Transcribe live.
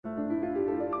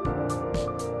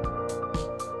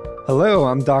Hello,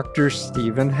 I'm Dr.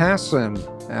 Stephen Hassan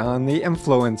on the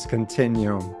Influence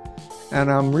Continuum,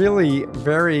 and I'm really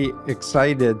very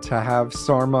excited to have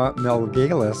Sarma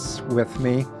Melngailis with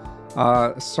me.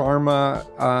 Sarma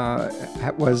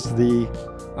was the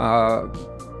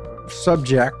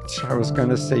subject, I was going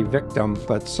to say victim,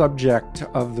 but subject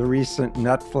of the recent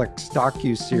Netflix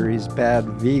docuseries Bad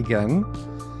Vegan.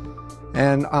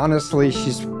 And honestly,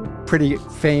 she's pretty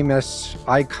famous,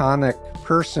 iconic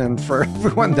person for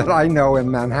everyone that I know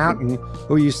in Manhattan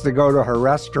who used to go to her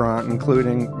restaurant,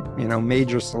 including,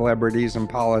 major celebrities and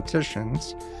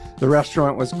politicians. The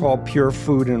restaurant was called Pure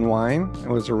Food and Wine. It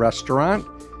was a restaurant.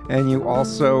 And you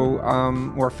also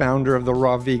were founder of the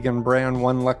raw vegan brand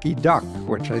One Lucky Duck,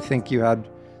 which I think you had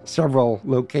several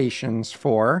locations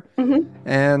for. Mm-hmm.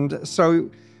 And so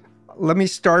let me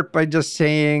start by just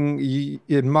saying,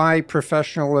 in my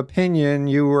professional opinion,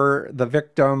 you were the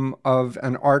victim of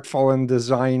an artful and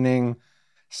designing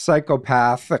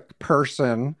psychopathic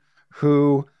person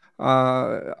who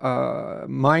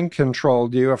mind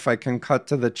controlled you, if I can cut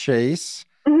to the chase.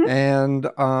 Mm-hmm.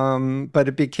 And but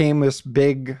it became this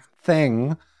big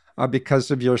thing because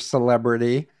of your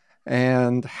celebrity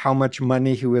and how much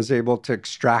money he was able to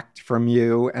extract from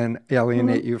you and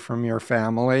alienate you from your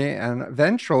family. And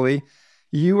eventually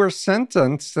you were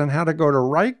sentenced and had to go to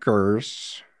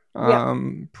Rikers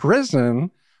prison,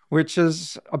 which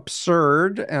is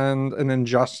absurd and an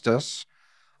injustice.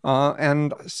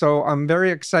 And so I'm very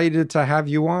excited to have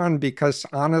you on because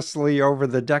honestly, over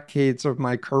the decades of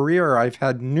my career, I've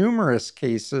had numerous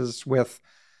cases with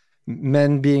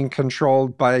men being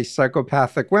controlled by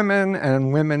psychopathic women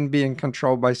and women being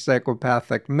controlled by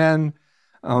psychopathic men,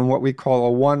 what we call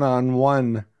a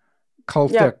one-on-one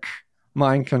cultic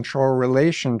mind control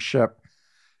relationship.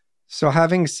 So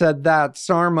having said that,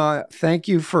 Sarma, thank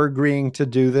you for agreeing to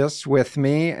do this with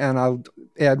me. And I'll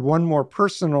add one more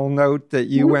personal note that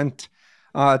you went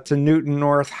to Newton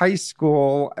North High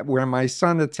School, where my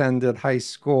son attended high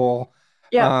school.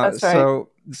 Yeah, that's right.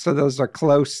 So there's a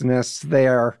closeness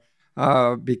there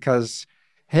because,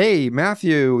 hey,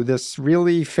 Matthew, this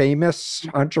really famous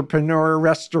entrepreneur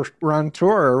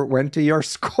restaurateur went to your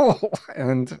school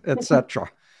and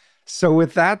etc. So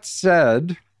with that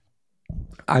said,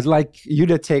 I'd like you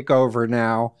to take over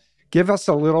now. Give us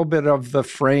a little bit of the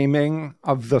framing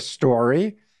of the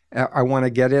story. I want to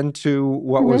get into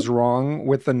what was wrong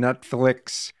with the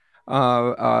Netflix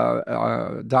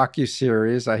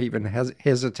docuseries. I even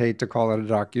hesitate to call it a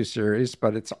docuseries,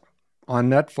 but it's on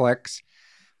Netflix.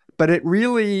 But it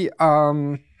really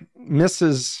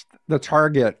misses the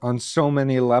target on so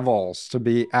many levels to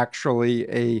be actually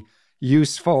a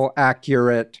useful,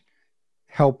 accurate,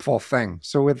 helpful thing.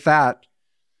 So with that,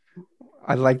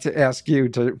 I'd like to ask you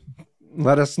to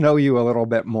let us know you a little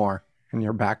bit more and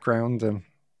your background and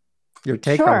your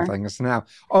take on things now.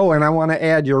 Oh, and I want to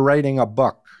add, you're writing a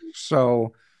book.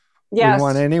 So we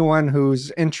want anyone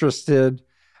who's interested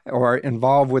or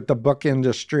involved with the book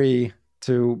industry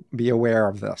to be aware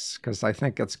of this, because I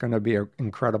think it's going to be an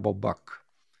incredible book.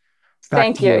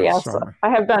 Thank you. Yes, Sarma. I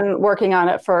have been working on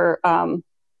it for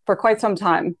quite some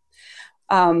time.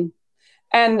 I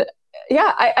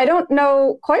don't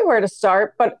know quite where to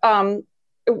start, but,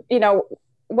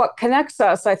 what connects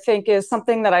us, I think, is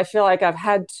something that I feel like I've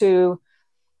had to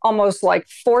almost like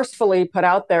forcefully put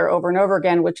out there over and over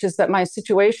again, which is that my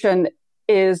situation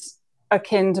is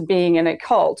akin to being in a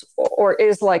cult or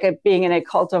is like being in a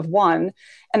cult of one.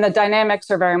 And the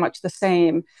dynamics are very much the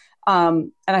same.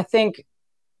 And I think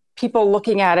people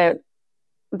looking at it,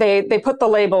 they put the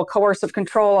label coercive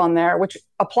control on there, which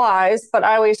applies. But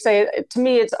I always say, to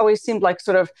me, it's always seemed like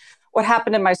sort of what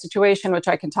happened in my situation, which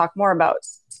I can talk more about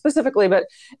specifically, but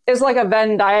is like a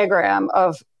Venn diagram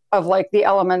of like the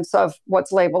elements of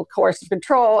what's labeled coercive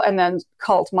control and then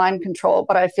cult mind control.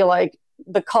 But I feel like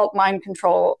the cult mind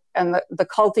control and the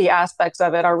culty aspects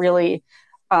of it are really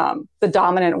the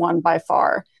dominant one by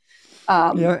far.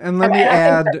 And let me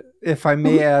add, if I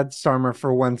may add, Sarma,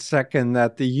 for 1 second,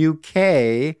 that the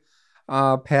UK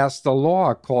passed a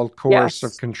law called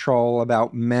coercive control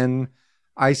about men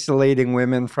isolating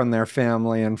women from their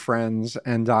family and friends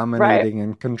and dominating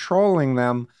and controlling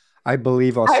them. I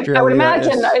believe Australia I would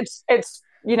imagine it's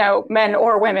men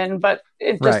or women, but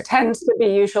it just tends to be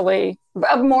usually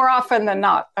more often than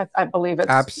not. I believe it's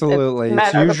absolutely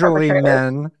it's usually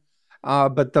men.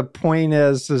 But the point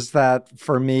is that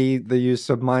for me, the use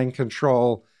of mind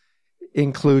control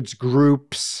includes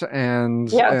groups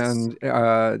and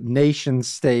nation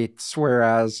states,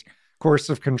 whereas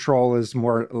coercive control is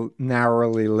more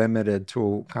narrowly limited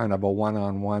to kind of a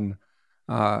one-on-one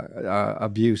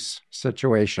abuse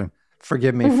situation.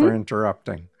 Forgive me for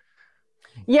interrupting.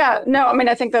 Yeah, no, I mean,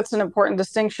 I think that's an important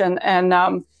distinction, and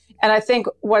I think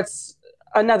what's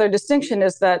another distinction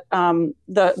is that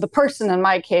the person in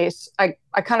my case, I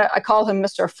call him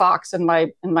Mr. Fox in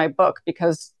my book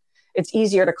because it's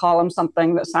easier to call him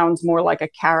something that sounds more like a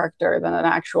character than an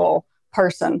actual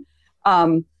person.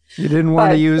 Um, You didn't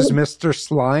want to but use Mr.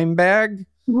 Slimebag?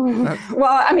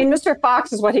 well, I mean, Mr.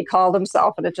 Fox is what he called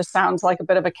himself, and it just sounds like a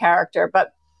bit of a character.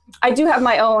 But I do have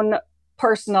my own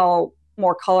personal,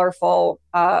 more colorful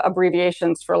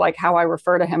abbreviations for like how I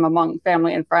refer to him among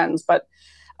family and friends. But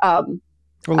um,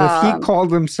 Well, if he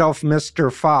called himself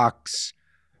Mr. Fox,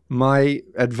 my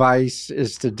advice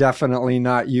is to definitely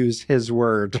not use his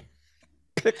word.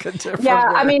 Pick a different word.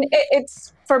 I mean,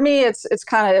 it's for me, it's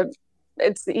kind of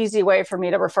it's the easy way for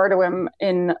me to refer to him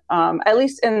in at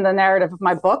least in the narrative of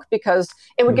my book, because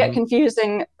it would get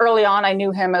confusing. Early on, I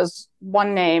knew him as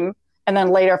one name, and then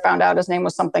later found out his name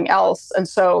was something else, and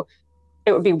so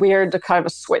it would be weird to kind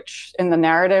of switch in the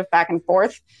narrative back and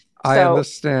forth. I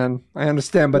understand.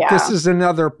 But this is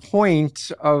another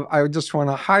point I just want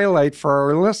to highlight for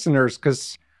our listeners,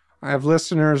 because I have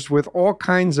listeners with all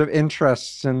kinds of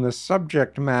interests in the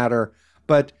subject matter.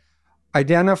 But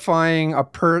identifying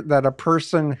that a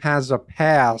person has a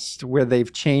past where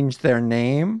they've changed their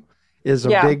name is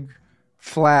a big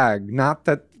flag. Not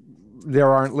that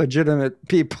there aren't legitimate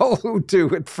people who do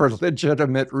it for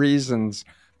legitimate reasons.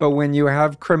 But when you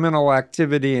have criminal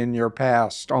activity in your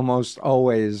past, almost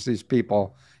always these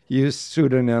people use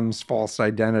pseudonyms, false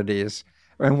identities.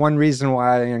 And one reason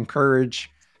why I encourage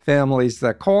families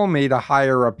that call me to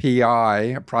hire a PI,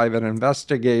 a private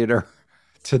investigator,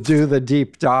 to do the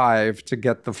deep dive to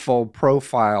get the full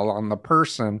profile on the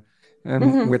person,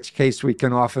 in which case we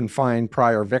can often find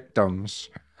prior victims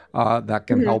that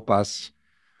can help us.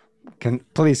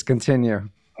 Please continue.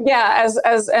 Yeah,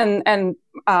 as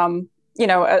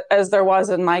there was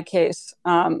in my case,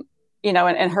 and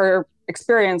her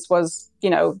experience was,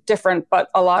 different, but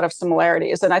a lot of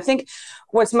similarities. And I think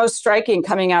what's most striking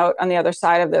coming out on the other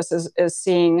side of this is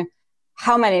seeing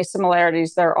how many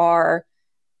similarities there are.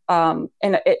 And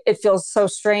it feels so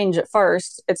strange at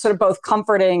first. It's sort of both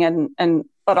comforting and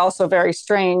but also very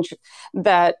strange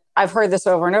that I've heard this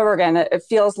over and over again. It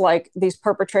feels like these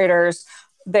perpetrators,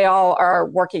 they all are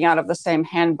working out of the same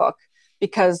handbook.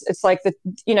 Because it's like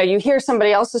you hear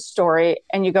somebody else's story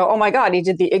and you go, oh my God, he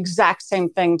did the exact same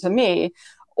thing to me.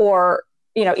 Or,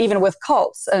 even with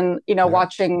cults and,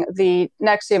 watching the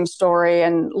Nexium story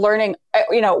and learning,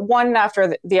 one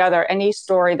after the other, any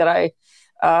story that I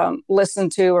listen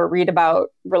to or read about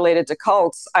related to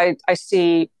cults, I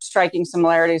see striking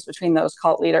similarities between those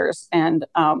cult leaders and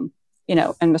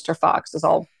Mr. Fox is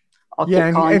all. I'll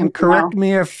keep calling him. And correct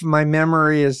me if my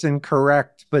memory is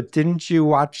incorrect, but didn't you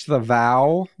watch The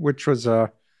Vow, which was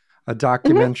a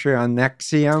documentary on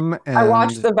Nexium? And I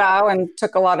watched The Vow and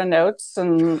took a lot of notes.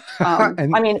 And, I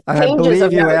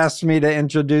believe you asked me to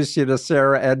introduce you to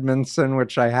Sarah Edmondson,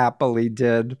 which I happily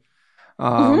did,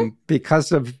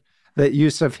 because of the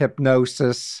use of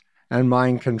hypnosis and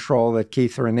mind control that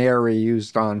Keith Raniere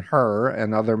used on her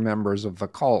and other members of the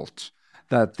cult.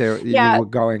 That you were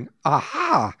going,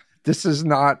 aha! This is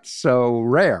not so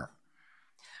rare.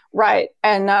 Right.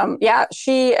 And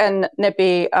she and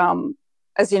Nippy,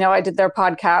 as you know, I did their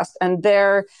podcast, and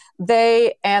their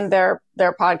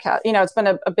podcast, it's been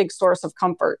a big source of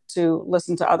comfort to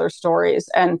listen to other stories.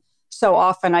 And so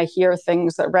often I hear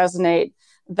things that resonate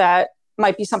that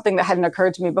might be something that hadn't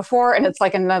occurred to me before. And it's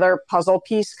like another puzzle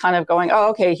piece kind of going, oh,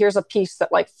 okay, here's a piece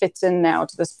that like fits in now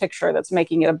to this picture that's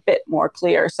making it a bit more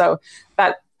clear. So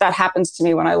that happens to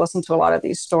me when I listen to a lot of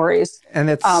these stories.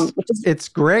 And it's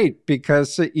great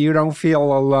because you don't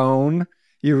feel alone.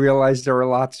 You realize there are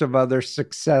lots of other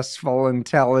successful,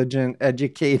 intelligent,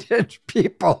 educated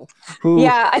people who... Go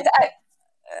ahead.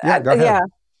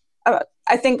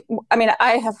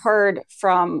 I have heard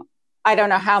from, I don't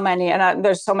know how many, and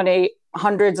there's so many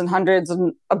hundreds and hundreds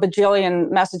and a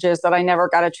bajillion messages that I never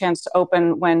got a chance to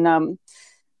open when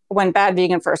Bad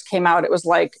Vegan first came out. It was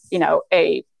like,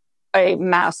 a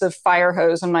massive fire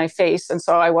hose in my face. And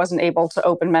so I wasn't able to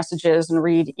open messages and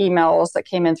read emails that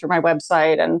came in through my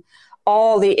website and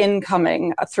all the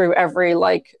incoming through every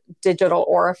like digital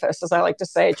orifice, as I like to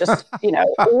say, just,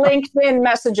 LinkedIn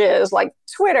messages like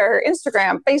Twitter,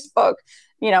 Instagram, Facebook,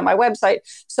 my website.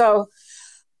 So,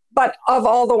 but of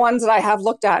all the ones that I have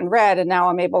looked at and read, and now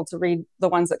I'm able to read the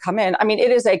ones that come in, I mean,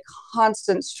 it is a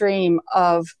constant stream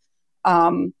of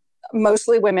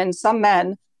mostly women, some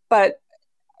men, but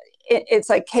it's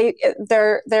like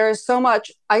there is so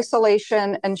much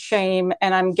isolation and shame,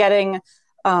 and I'm getting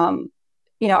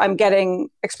I'm getting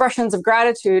expressions of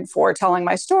gratitude for telling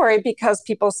my story because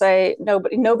people say,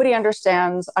 nobody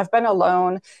understands. I've been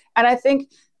alone. And I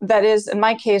think that is, in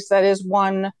my case, that is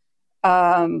one,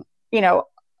 one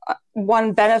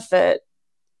benefit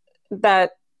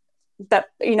that,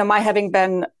 my having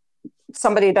been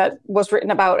somebody that was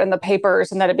written about in the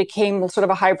papers and that it became sort of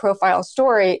a high profile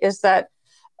story is that,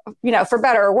 for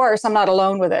better or worse, I'm not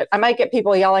alone with it. I might get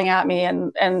people yelling at me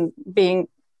and being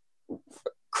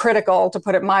critical, to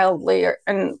put it mildly,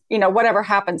 and whatever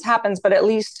happens, but at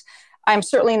least I'm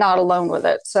certainly not alone with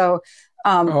it. So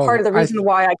part of the reason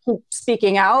why I keep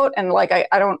speaking out and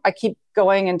I keep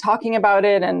going and talking about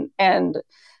it and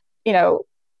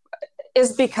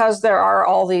is because there are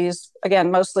all these,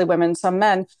 again, mostly women, some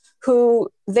men, who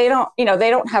they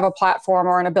don't have a platform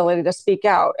or an ability to speak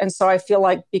out. And so I feel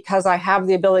like because I have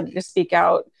the ability to speak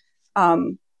out,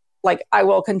 I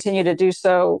will continue to do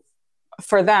so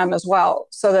for them as well,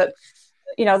 so that,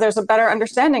 there's a better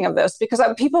understanding of this, because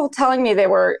people telling me they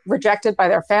were rejected by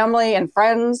their family and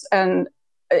friends, and,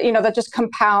 that just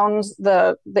compounds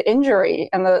the injury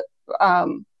and the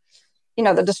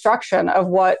destruction of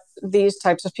what these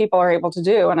types of people are able to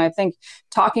do. And I think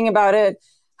talking about it,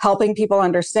 helping people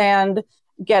understand,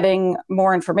 getting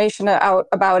more information out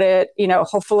about it,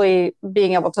 hopefully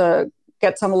being able to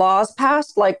get some laws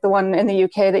passed, like the one in the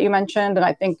UK that you mentioned. And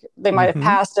I think they might have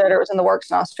passed it, or it was in the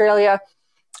works in Australia.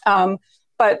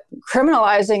 But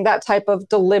criminalizing that type of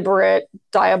deliberate,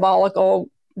 diabolical,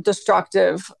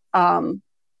 destructive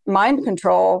mind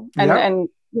control and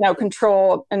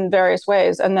control in various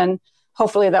ways. And then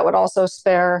hopefully that would also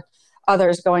spare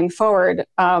others going forward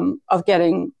of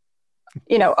getting,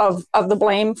 of the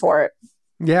blame for it.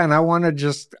 Yeah. And I want to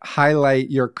just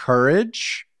highlight your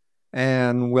courage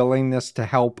and willingness to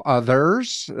help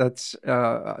others. That's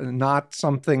not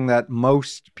something that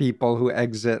most people who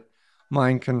exit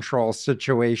mind control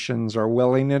situations are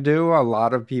willing to do. A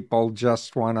lot of people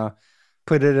just want to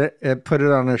put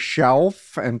it on a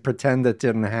shelf and pretend it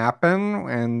didn't happen,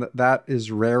 and that is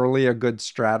rarely a good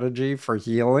strategy for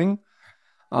healing.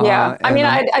 Yeah, I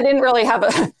didn't really have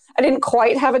I didn't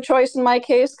quite have a choice in my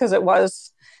case, because it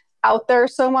was out there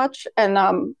so much, and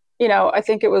I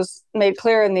think it was made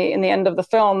clear in the end of the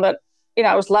film that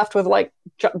I was left with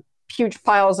huge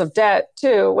piles of debt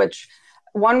too, which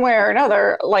one way or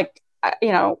another,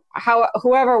 how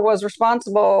whoever was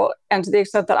responsible, and to the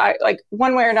extent that I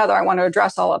one way or another, I want to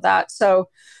address all of that. So,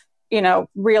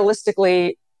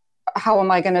 realistically, how am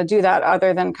I going to do that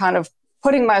other than kind of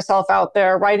putting myself out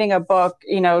there, writing a book,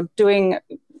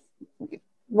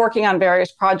 working on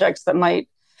various projects that might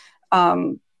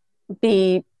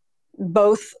be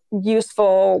both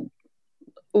useful,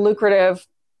 lucrative,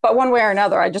 but one way or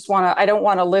another, I don't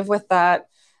want to live with that,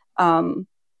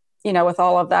 with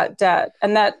all of that debt.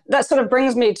 And that sort of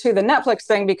brings me to the Netflix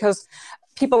thing, because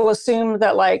people assume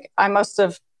that I must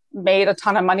have made a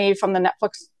ton of money from the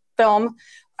Netflix film.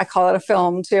 I call it a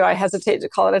film too. I hesitate to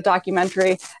call it a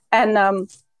documentary. And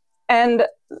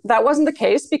that wasn't the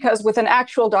case, because with an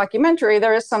actual documentary,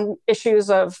 there are issues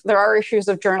of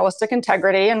journalistic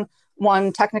integrity, and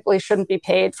one technically shouldn't be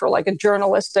paid for a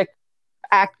journalistic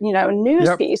news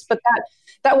piece. But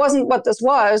that wasn't what this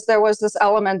was. There was this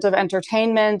element of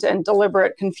entertainment and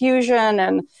deliberate confusion,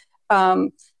 and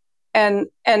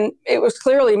it was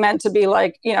clearly meant to be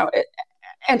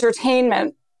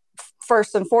entertainment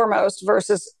first and foremost,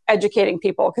 versus educating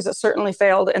people, because it certainly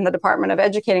failed in the department of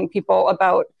educating people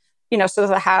about sort of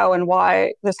the how and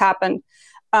why this happened.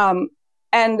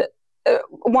 And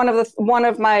one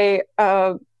of my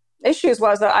issues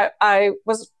was that I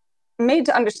was made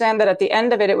to understand that at the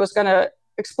end of it, it was going to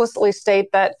explicitly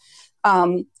state that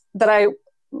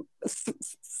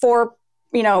for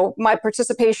my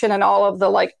participation in all of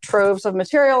the troves of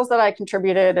materials that I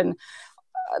contributed, and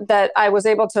that I was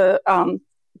able to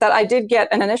that I did get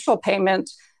an initial payment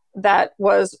that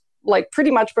was pretty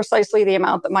much precisely the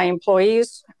amount that my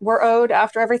employees were owed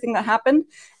after everything that happened.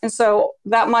 And so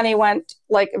that money went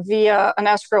via an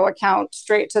escrow account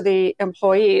straight to the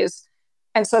employees.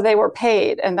 And so they were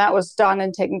paid, and that was done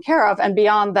and taken care of. And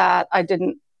beyond that, I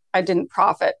didn't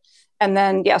profit. And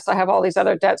then, yes, I have all these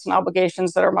other debts and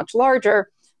obligations that are much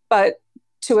larger, but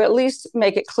to at least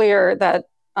make it clear that,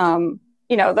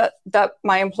 that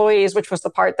my employees, which was the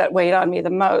part that weighed on me the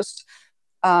most,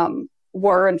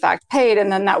 were in fact paid.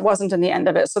 And then that wasn't in the end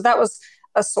of it. So that was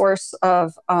a source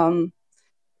of,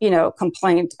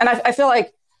 complaint. And I feel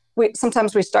like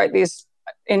sometimes we start these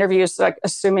interviews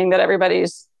assuming that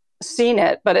everybody's seen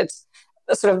it, but it's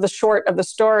sort of the short of the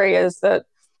story is that,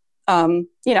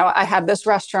 I had this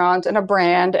restaurant and a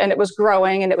brand, and it was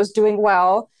growing and it was doing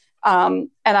well. But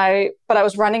I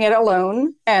was running it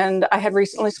alone, and I had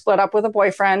recently split up with a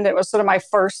boyfriend. It was sort of my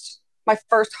first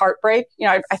heartbreak.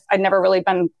 I'd never really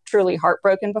been truly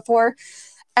heartbroken before,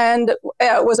 and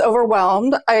was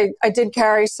overwhelmed. I did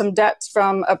carry some debts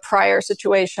from a prior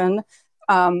situation,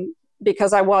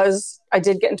 because I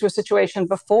did get into a situation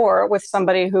before with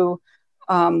somebody who,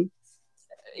 I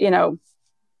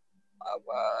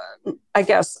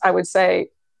guess I would say,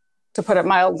 to put it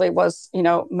mildly, was,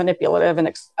 manipulative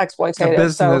and exploitative. A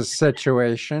business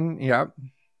situation. Yep.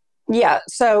 Yeah.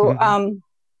 So,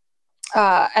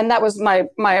 and that was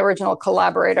my original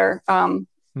collaborator,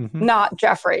 not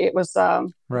Jeffrey. It was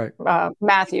right.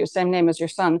 Matthew, same name as your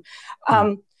son.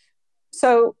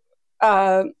 So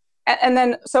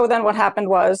then what happened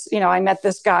was, I met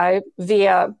this guy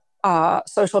via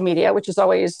social media, which is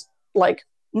always like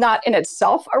not in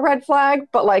itself a red flag,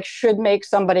 but like should make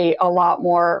somebody a lot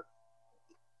more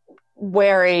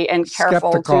wary and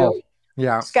careful. Skeptical.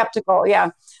 Yeah.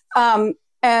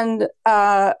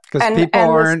 Because people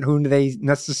aren't who they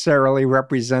necessarily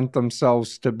represent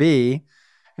themselves to be,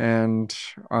 and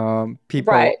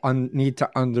people need to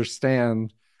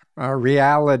understand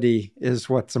reality is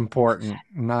what's important,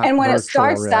 not. And when it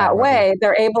starts that way,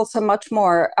 they're able to much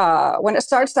more. When it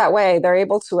starts that way, they're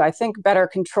able to, I think, better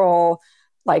control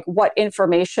like what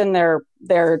information they're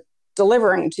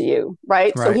delivering to you,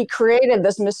 right? So he created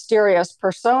this mysterious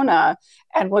persona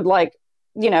and would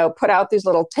put out these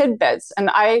little tidbits,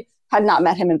 and I had not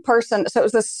met him in person. So it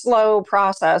was this slow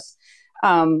process.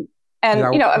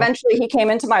 Eventually he came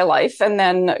into my life and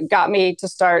then got me to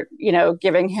start,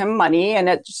 giving him money, and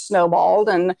it just snowballed.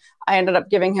 And I ended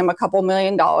up giving him a couple $1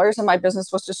 million, and my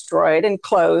business was destroyed and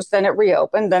closed. Then it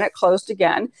reopened, then it closed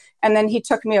again. And then he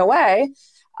took me away.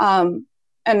 And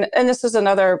this is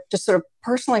another just sort of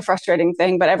personally frustrating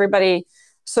thing, but everybody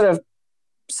sort of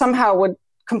somehow would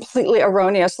completely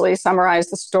erroneously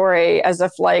summarize the story as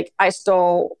if like I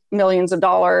stole millions of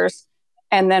dollars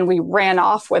and then we ran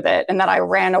off with it, and that I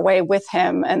ran away with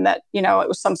him, and that, it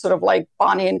was some sort of like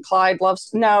Bonnie and Clyde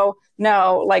no,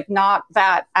 like not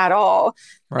that at all.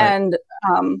 Right. And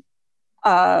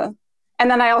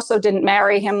then I also didn't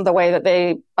marry him the way that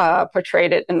they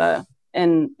portrayed it in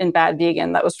Bad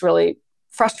Vegan. That was really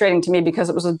frustrating to me because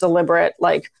it was a deliberate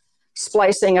like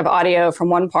splicing of audio from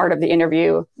one part of the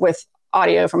interview with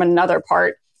audio from another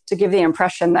part to give the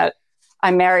impression that I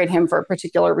married him for a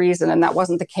particular reason, and that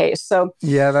wasn't the case. So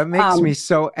yeah, that makes me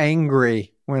so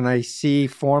angry when I see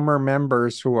former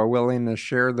members who are willing to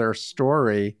share their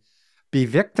story be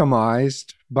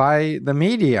victimized by the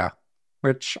media,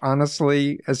 which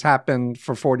honestly has happened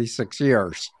for 46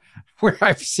 years, where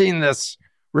I've seen this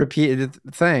repeated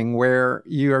thing where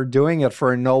you are doing it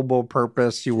for a noble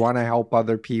purpose. You want to help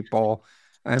other people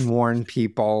and warn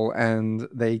people, and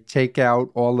they take out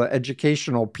all the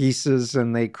educational pieces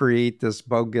and they create this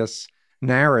bogus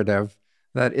narrative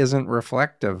that isn't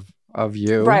reflective of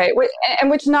you. Right. And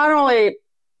which not only,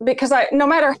 because no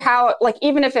matter how, like,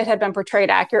 even if it had been portrayed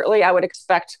accurately, I would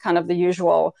expect kind of the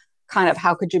usual kind of,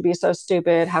 how could you be so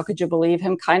stupid? How could you believe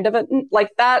him? Kind of like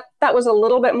that was a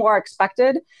little bit more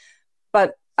expected.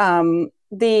 But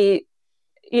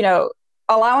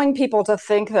allowing people to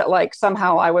think that like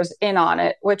somehow I was in on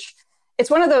it, which it's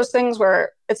one of those things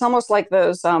where it's almost like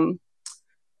those, like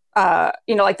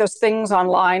those things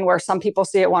online where some people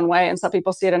see it one way and some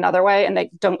people see it another way, and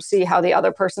they don't see how the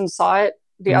other person saw it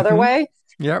the other way.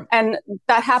 Yeah. And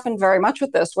that happened very much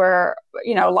with this, where,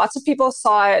 lots of people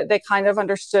saw it, they kind of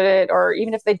understood it, or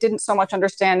even if they didn't so much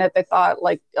understand it, they thought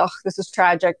like, oh, this is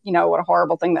tragic, what a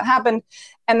horrible thing that happened.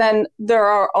 And then there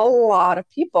are a lot of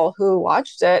people who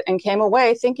watched it and came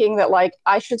away thinking that like,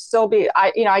 I should still be,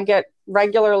 I get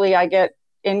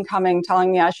incoming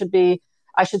telling me I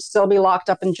should still be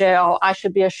locked up in jail. I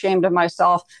should be ashamed of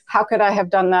myself. How could I have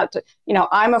done that?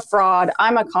 I'm a fraud.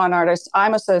 I'm a con artist.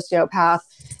 I'm a sociopath.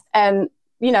 And,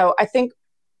 I think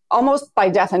almost by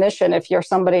definition, if you're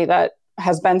somebody that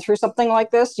has been through something like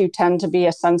this, you tend to be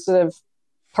a sensitive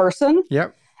person.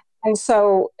 Yep. And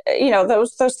so,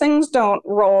 those things don't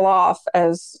roll off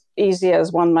as easy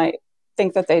as one might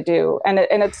think that they do. And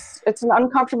it's an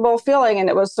uncomfortable feeling. And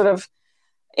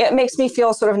it makes me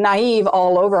feel sort of naive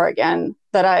all over again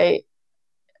that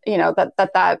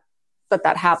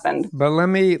that happened. But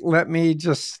let me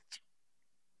just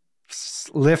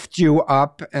lift you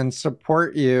up and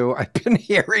support you. I've been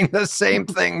hearing the same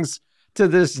things to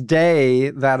this day,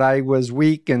 that I was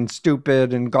weak and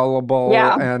stupid and gullible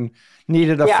and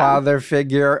needed a father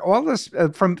figure. All this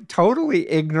from totally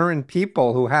ignorant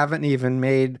people who haven't even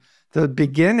made the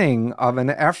beginning of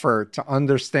an effort to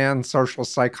understand social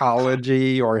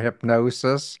psychology or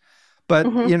hypnosis. But,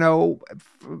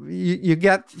 you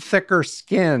get thicker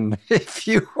skin if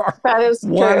you are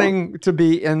wanting to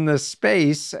be in this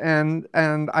space. And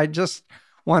I just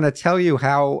want to tell you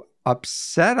how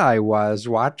upset I was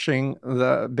watching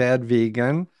The Bad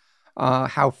Vegan,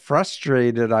 how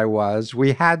frustrated I was.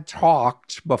 We had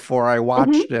talked before I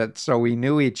watched it, so we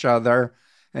knew each other,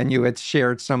 and you had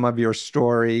shared some of your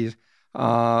stories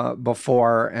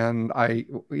before. And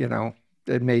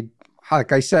it made,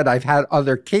 like I said, I've had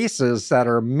other cases that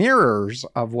are mirrors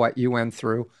of what you went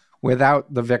through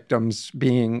without the victims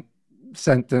being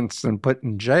sentenced and put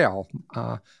in jail,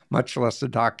 much less a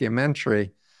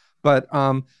documentary. But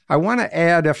I want to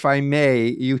add, if I may,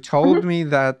 you told me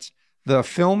that the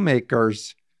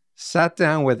filmmakers sat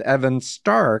down with Evan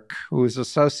Stark, who is a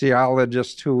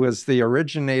sociologist who was the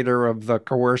originator of the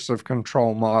coercive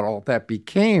control model that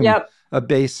became a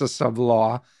basis of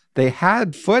law. They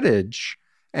had footage,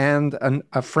 and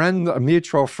a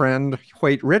mutual friend,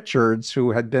 Hoyt Richards,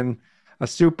 who had been a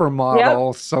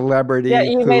supermodel celebrity. Yeah,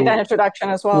 you made that introduction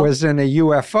as well. Was in a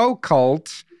UFO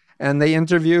cult, and they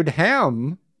interviewed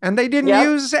him, and they didn't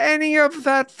use any of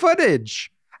that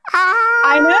footage.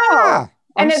 I know.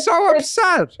 I'm so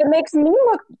upset. It makes me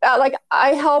look like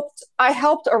I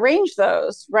helped arrange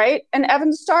those, right? And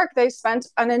Evan Stark, they spent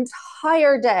an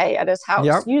entire day at his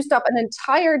house, used up an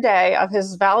entire day of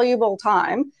his valuable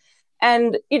time.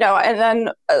 And, and then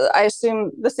I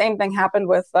assume the same thing happened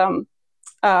with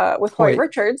Hoyt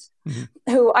Richards,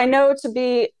 who I know to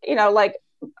be, like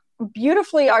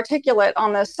beautifully articulate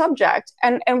on this subject,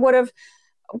 and would have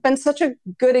been such a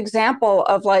good example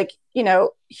of, like,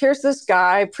 here's this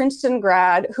guy, Princeton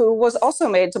grad, who was also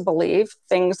made to believe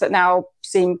things that now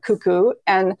seem cuckoo.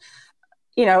 And,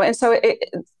 and so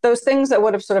those things that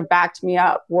would have sort of backed me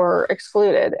up were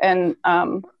excluded. And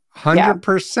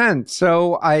 100%.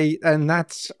 So and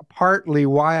that's partly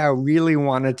why I really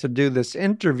wanted to do this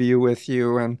interview with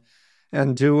you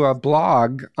and do a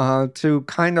blog to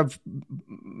kind of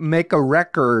make a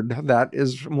record that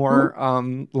is more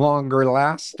longer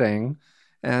lasting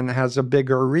and has a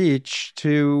bigger reach,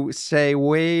 to say,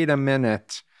 wait a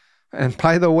minute. And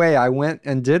by the way, I went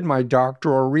and did my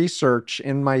doctoral research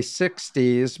in my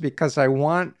 60s because I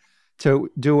want to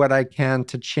do what I can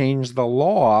to change the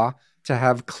law, to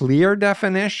have clear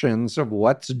definitions of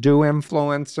what's due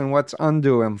influence and what's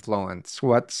undue influence,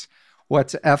 what's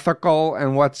ethical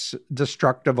and what's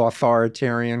destructive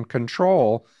authoritarian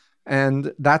control.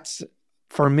 And that's,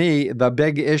 for me, the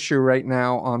big issue right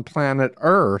now on planet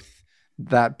Earth,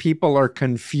 that people are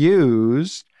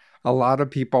confused. A lot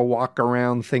of people walk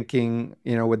around thinking,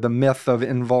 with the myth of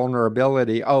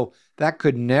invulnerability, oh, that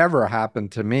could never happen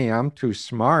to me. I'm too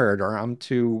smart, or I'm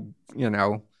too,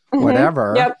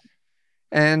 whatever. Yep.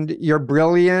 And you're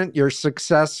brilliant, you're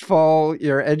successful,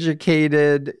 you're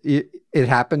educated. It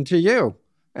happened to you.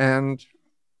 And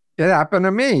it happened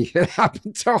to me. It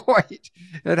happened to Hoyt.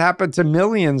 It happened to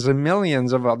millions and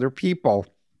millions of other people.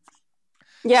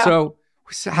 Yeah. So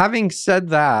having said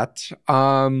that,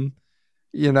 I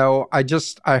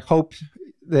hope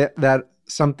that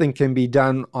something can be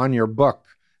done on your book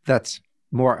that's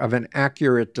more of an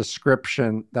accurate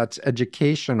description, that's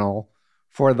educational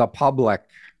for the public.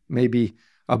 Maybe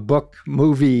a book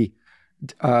movie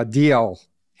deal.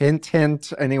 Hint,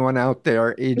 hint, anyone out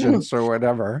there, agents or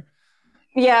whatever.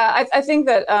 Yeah, I think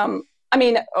that,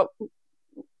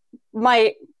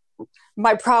 my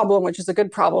problem, which is a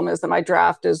good problem, is that my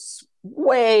draft is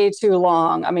way too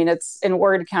long. I mean, it's in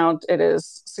word count, it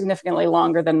is significantly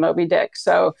longer than Moby Dick.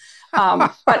 So,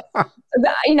 but,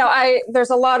 there's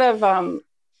a lot of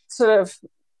sort of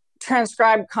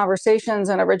transcribed conversations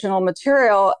and original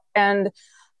material. And,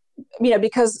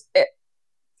 because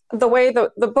the way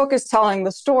the book is telling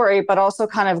the story, but also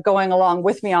kind of going along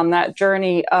with me on that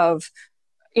journey of,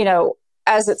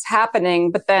 as it's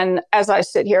happening. But then as I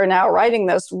sit here now writing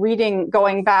this, reading,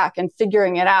 going back and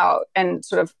figuring it out and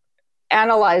sort of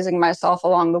analyzing myself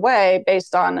along the way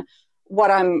based on what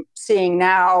I'm seeing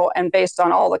now and based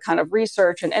on all the kind of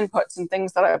research and inputs and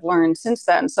things that I've learned since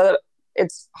then. So that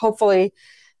it's hopefully,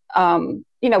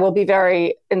 will be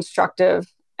very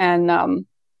instructive and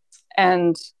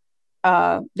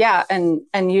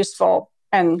useful,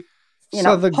 and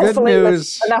so the good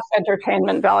news, enough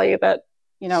entertainment value that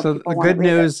so the good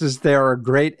news is there are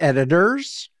great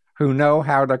editors who know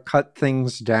how to cut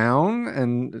things down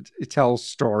and tell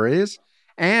stories,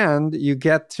 and you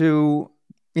get to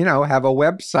have a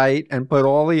website and put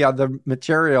all the other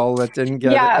material that didn't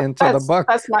get into the book.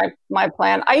 That's my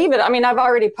plan. I've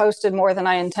already posted more than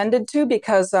I intended to,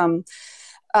 because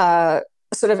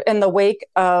sort of in the wake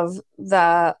of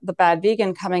the Bad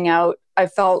Vegan coming out, I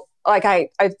felt like I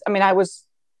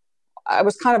I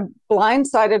was kind of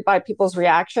blindsided by people's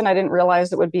reaction. I didn't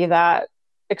realize it would be that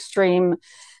extreme.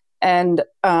 And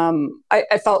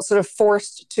I felt sort of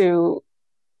forced to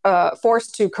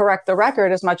correct the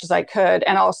record as much as I could.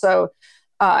 And also,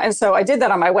 and so I did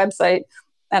that on my website.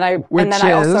 And I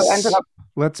also ended up,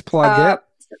 let's plug it.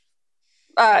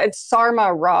 It's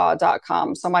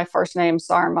sarmaraw.com. So my first name,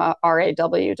 Sarma,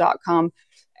 RAW.com.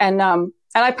 And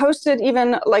I posted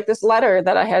even like this letter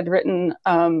that I had written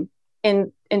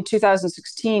in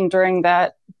 2016 during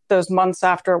those months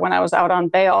after, when I was out on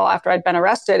bail after I'd been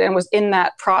arrested, and was in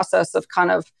that process of kind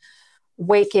of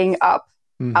waking up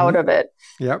out of it.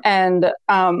 Yep. And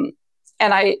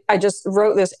I just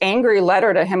wrote this angry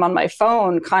letter to him on my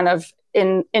phone, kind of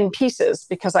in pieces,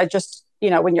 because I just,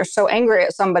 when you're so angry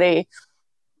at somebody,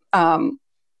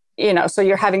 so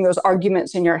you're having those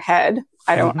arguments in your head.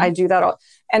 I do that all.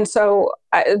 And so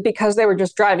because they were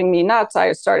just driving me nuts,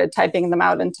 I started typing them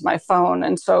out into my phone.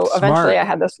 And so eventually I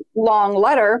had this long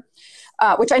letter,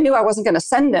 which I knew I wasn't going to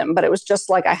send him, but it was just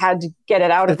like I had to get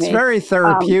it out of me. It's very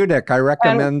therapeutic. I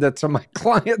recommend it to my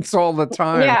clients all the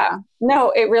time. Yeah,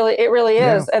 no, it really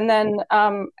is. And then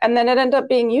it ended up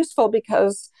being useful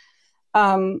because,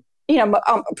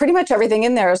 pretty much everything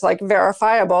in there is like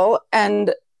verifiable.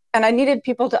 And I needed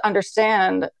people to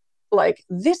understand, like,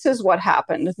 this is what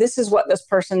happened. This is what this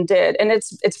person did. And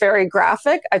it's very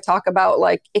graphic. I talk about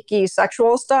like icky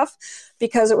sexual stuff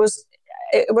because it was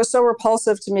so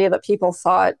repulsive to me that people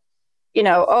thought,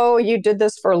 oh, you did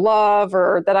this for love,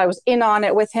 or that I was in on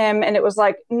it with him. And it was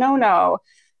like, no,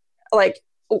 like,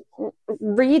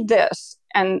 read this.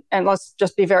 And let's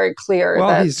just be very clear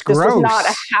that this was not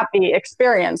a happy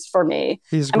experience for me.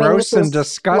 He's gross and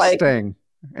disgusting.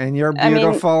 And you're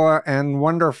beautiful and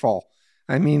wonderful.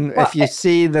 I mean, if you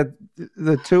see the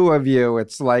two of you,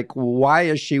 it's like, why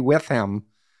is she with him?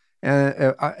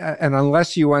 And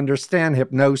unless you understand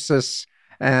hypnosis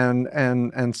and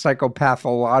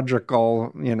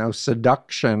psychopathological,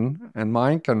 seduction and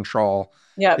mind control,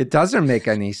 it doesn't make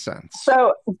any sense.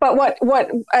 So, but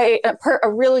a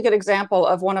really good example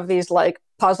of one of these like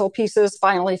puzzle pieces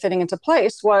finally fitting into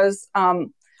place was I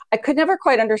could never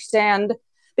quite understand.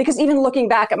 Because even looking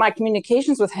back at my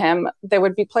communications with him, there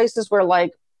would be places where,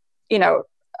 like, a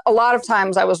lot of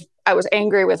times I was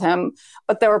angry with him,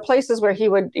 but there were places where he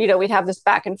would, we'd have this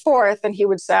back and forth, and he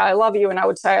would say, "I love you," and I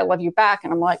would say, "I love you back."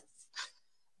 And I'm like,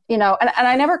 and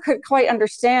I never could quite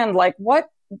understand, like, what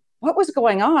was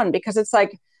going on, because it's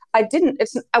like, I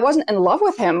wasn't in love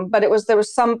with him, but there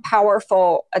was some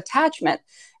powerful attachment,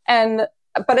 but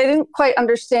I didn't quite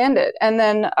understand it. And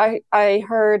then I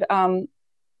heard,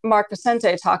 Mark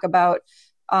Vicente talk about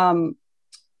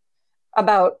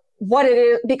what it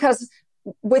is, because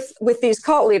with these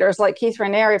cult leaders like Keith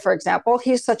Raniere, for example,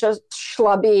 he's such a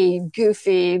schlubby,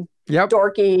 goofy,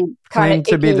 dorky kind of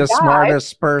to be the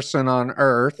smartest person on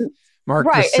earth. Mark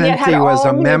Vicente was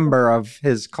a member of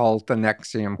his cult, the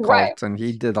Nexium cult, and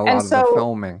he did a lot of the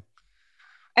filming.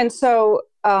 And so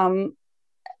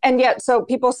and yet, so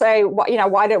people say,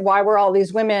 why were all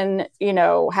these women,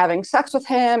 having sex with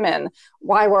him, and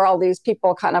why were all these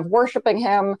people kind of worshiping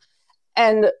him,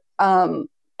 and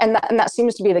that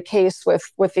seems to be the case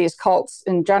with these cults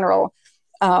in general.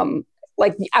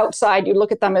 Like the outside, you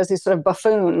look at them as these sort of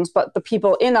buffoons, but the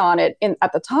people in on it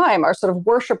at the time are sort of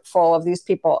worshipful of these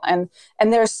people, and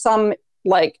there's some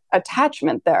like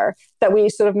attachment there that we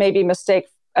sort of maybe mistake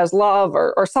as love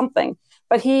or something.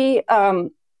 But he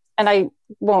and I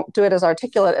won't do it as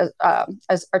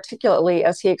articulately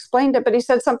as he explained it, but he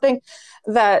said something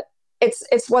that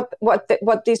it's what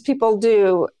these people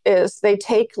do is they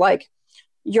take like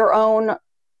your own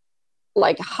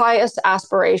like highest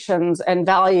aspirations and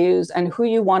values and who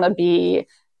you want to be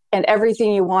and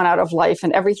everything you want out of life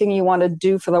and everything you want to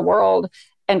do for the world,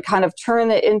 and kind of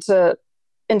turn it into,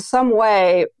 in some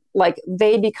way, like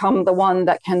they become the one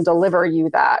that can deliver you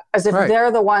that, as if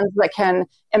they're the ones that can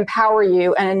empower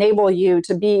you and enable you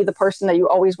to be the person that you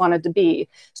always wanted to be.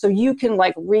 So you can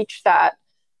like reach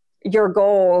your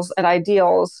goals and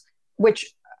ideals,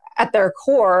 which at their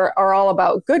core are all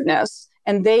about goodness.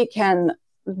 And they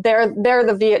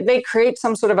create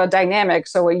some sort of a dynamic.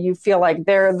 So you feel like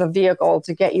they're the vehicle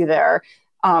to get you there.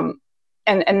 And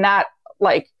that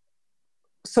like,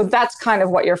 so that's kind of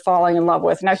what you're falling in love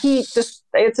with. Now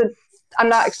I'm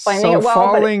not explaining it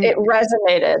well, but it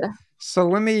resonated. So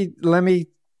let me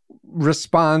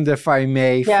respond, if I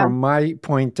may, from my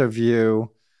point of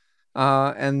view.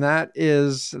 And that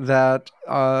is that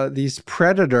these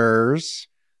predators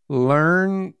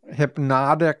learn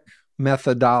hypnotic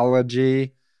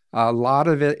methodology. A lot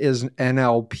of it is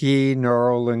NLP,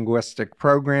 neuro-linguistic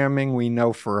programming. We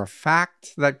know for a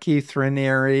fact that Keith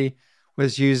Raniere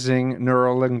was using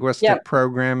neuro-linguistic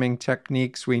programming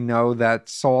techniques. We know that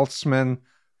Saltzman,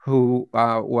 who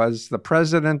was the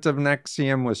president of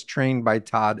NXIVM, was trained by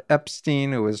Todd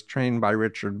Epstein, who was trained by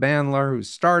Richard Bandler, who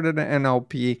started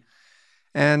NLP.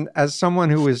 And as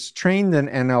someone who was trained in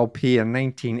NLP in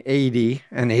 1980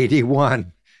 and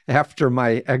 81, after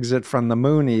my exit from the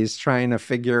Moonies, trying to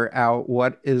figure out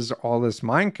what is all this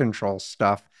mind control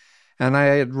stuff. And I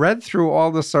had read through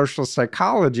all the social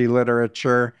psychology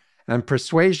literature and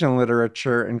persuasion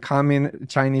literature and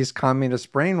Chinese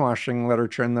communist brainwashing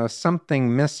literature, and there was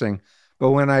something missing.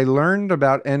 But when I learned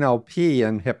about NLP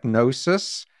and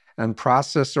hypnosis and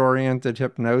process-oriented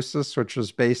hypnosis, which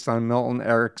was based on Milton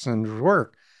Erickson's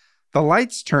work, the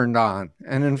lights turned on.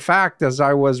 And in fact, as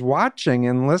I was watching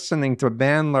and listening to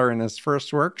Bandler in his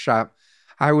first workshop,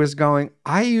 I was going,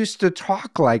 I used to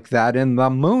talk like that in the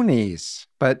Moonies,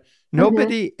 but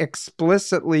nobody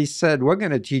explicitly said, we're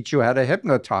going to teach you how to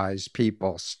hypnotize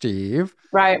people, Steve.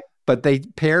 Right. But they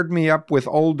paired me up with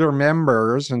older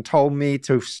members and told me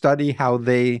to study how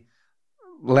they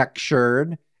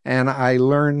lectured. And I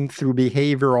learned through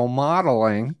behavioral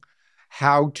modeling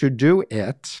how to do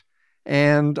it.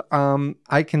 And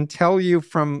I can tell you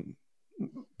from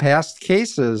past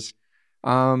cases,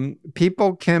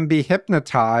 people can be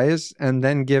hypnotized and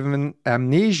then given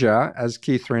amnesia, as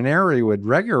Keith Raniere would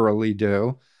regularly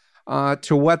do,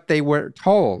 to what they were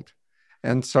told.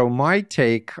 And so my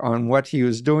take on what he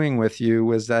was doing with you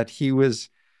was that he was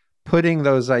putting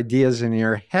those ideas in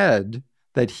your head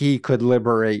that he could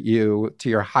liberate you to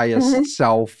your highest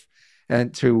self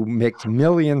and to make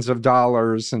millions of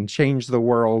dollars and change the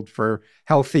world for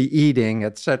healthy eating,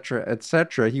 et cetera, et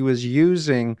cetera. He was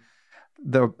using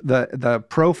the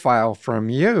profile from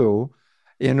you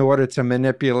in order to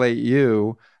manipulate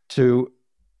you to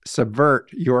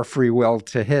subvert your free will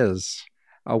to his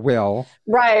will.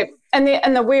 Right. And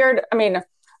the weird, I mean,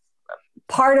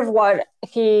 part of what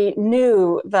he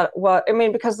knew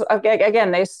because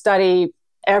again, they study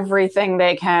everything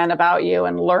they can about you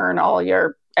and learn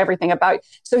everything about you.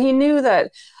 So he knew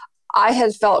that I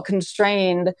had felt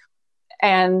constrained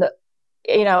and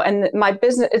my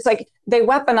business, it's like they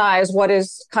weaponize what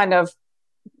is kind of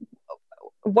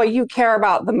what you care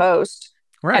about the most,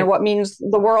 right, and what means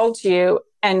the world to you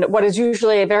and what is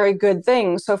usually a very good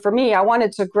thing. So for me, I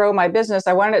wanted to grow my business.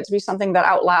 I wanted it to be something that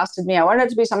outlasted me. I wanted it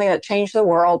to be something that changed the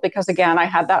world because, again, I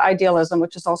had that idealism,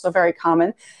 which is also very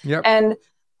common. Yep. And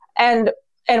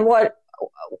what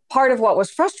part of what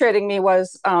was frustrating me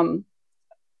was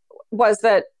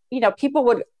that, people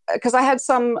would, because I had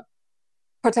some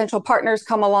potential partners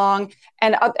come along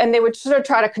and they would sort of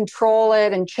try to control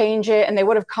it and change it, and they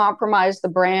would have compromised the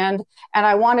brand. And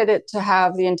I wanted it to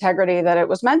have the integrity that it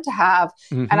was meant to have.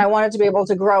 And I wanted to be able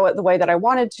to grow it the way that I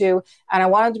wanted to. And I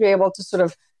wanted to be able to sort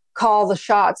of call the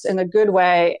shots in a good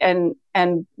way and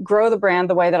grow the brand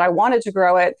the way that I wanted to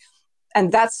grow it.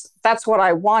 And that's what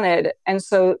I wanted. And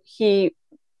so he,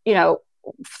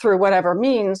 through whatever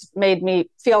means, made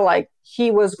me feel like he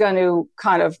was going to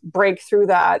kind of break through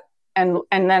that. And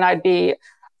then I'd be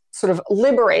sort of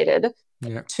liberated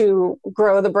to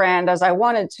grow the brand as I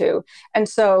wanted to. And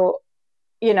so,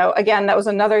 again, that was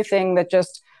another thing that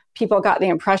just people got the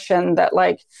impression that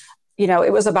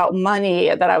it was about money,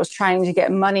 that I was trying to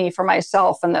get money for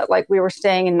myself, and that we were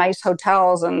staying in nice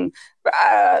hotels, and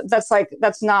that's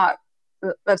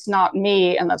not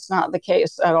me, and that's not the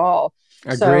case at all.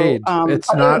 Agreed. So,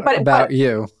 it's not about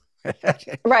you.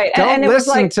 Right. Don't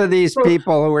listen to these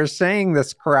people who are saying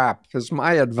this crap, is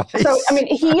my advice. So, I mean,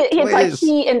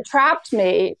 he entrapped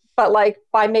me, but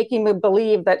by making me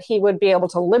believe that he would be able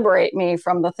to liberate me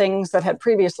from the things that had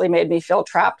previously made me feel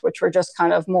trapped, which were just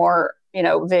kind of more,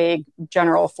 vague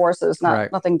general forces,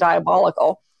 nothing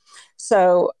diabolical.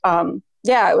 So,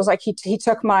 it was like he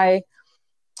took my,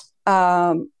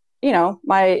 my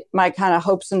kind of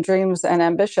hopes and dreams and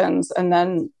ambitions, and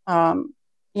then,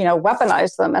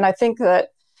 weaponize them. And I think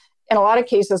that in a lot of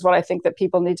cases, what I think that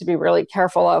people need to be really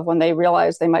careful of when they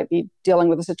realize they might be dealing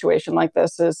with a situation like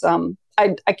this is,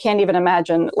 I can't even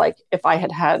imagine if I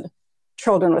had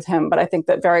children with him, but I think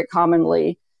that very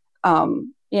commonly,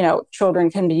 children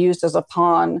can be used as a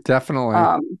pawn. Definitely.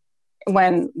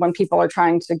 When people are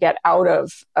trying to get out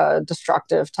of a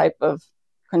destructive type of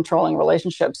controlling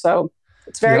relationship. So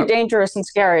it's very dangerous and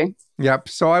scary. Yep.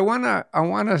 So I want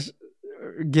to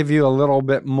give you a little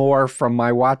bit more from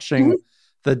my watching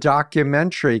the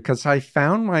documentary, because I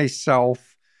found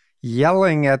myself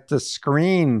yelling at the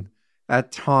screen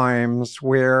at times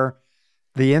where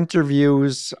the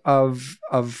interviews of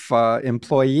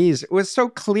employees, it was so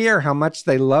clear how much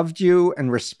they loved you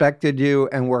and respected you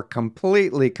and were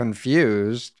completely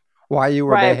confused why you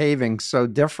were Right. behaving so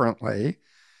differently.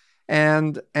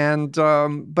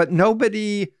 But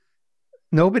nobody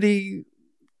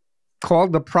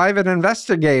called the private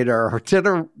investigator or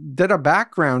did a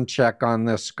background check on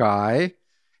this guy,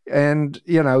 and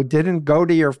didn't go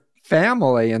to your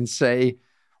family and say,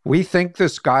 we think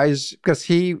this guy's, because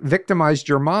he victimized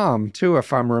your mom too,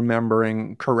 if I'm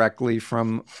remembering correctly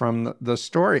from the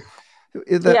story.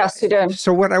 Yes, he did.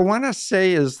 So what I want to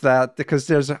say is that because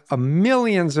there's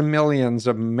millions and millions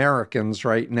of Americans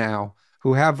right now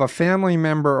who have a family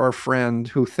member or friend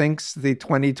who thinks the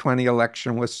 2020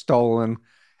 election was stolen,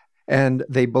 and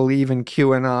they believe in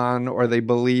QAnon, or they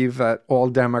believe that all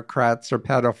Democrats are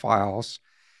pedophiles,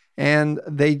 and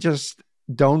they just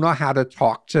don't know how to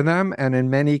talk to them, and in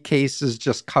many cases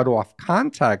just cut off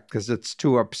contact because it's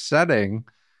too upsetting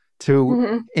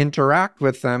to interact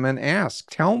with them and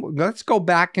ask, let's go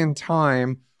back in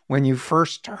time when you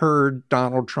first heard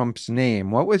Donald Trump's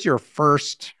name. What was your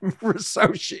first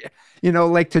associate?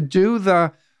 Like to do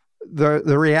the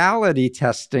reality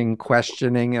testing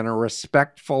questioning in a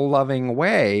respectful, loving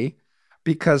way,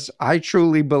 because I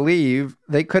truly believe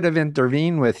they could have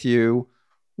intervened with you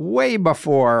way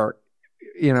before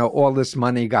all this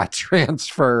money got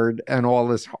transferred and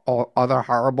all other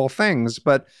horrible things.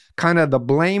 But kind of the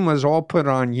blame was all put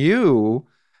on you,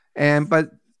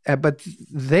 but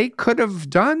they could have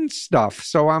done stuff.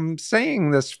 So I'm saying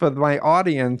this for my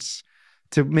audience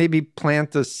to maybe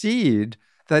plant a seed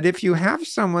that if you have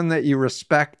someone that you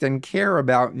respect and care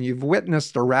about, and you've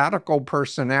witnessed a radical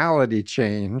personality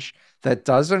change that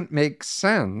doesn't make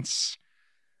sense,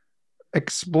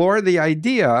 explore the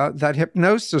idea that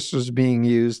hypnosis is being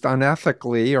used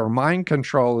unethically, or mind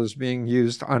control is being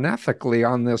used unethically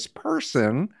on this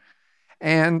person,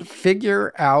 and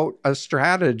figure out a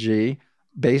strategy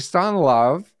based on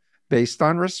love, based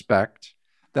on respect,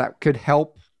 that could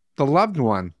help the loved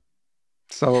one.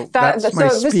 So that's my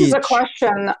speech. This is a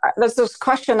question. This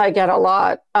question I get a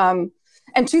lot.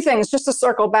 And two things, just to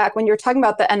circle back, when you're talking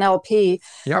about the NLP,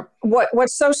 yep.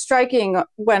 What's so striking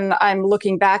when I'm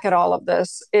looking back at all of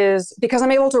this is because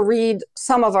I'm able to read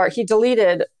some of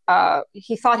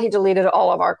he thought he deleted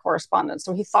all of our correspondence.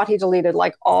 So he thought he deleted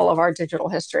like all of our digital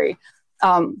history.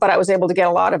 But I was able to get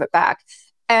a lot of it back.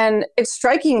 And it's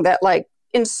striking that like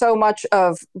in so much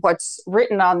of what's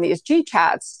written on these G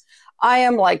chats, I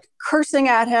am like cursing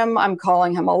at him. I'm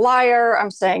calling him a liar. I'm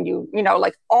saying,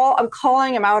 I'm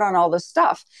calling him out on all this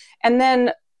stuff. And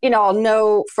then, I'll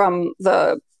know from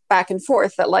the back and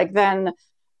forth that like, then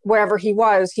wherever he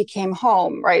was, he came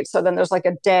home. Right. So then there's like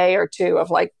a day or two of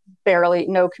like barely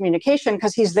no communication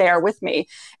because he's there with me.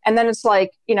 And then it's like,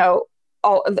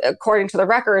 according to the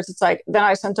records, it's like, then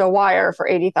I sent a wire for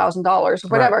 $80,000 or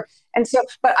whatever. Right. And so,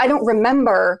 but I don't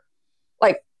remember,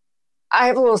 like, I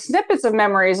have little snippets of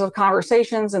memories of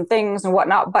conversations and things and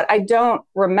whatnot, but I don't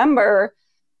remember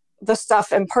the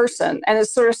stuff in person. And it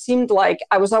sort of seemed like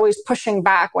I was always pushing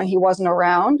back when he wasn't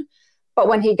around. But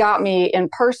when he got me in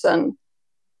person,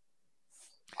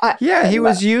 he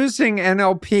was using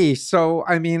NLP. So,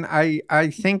 I mean, I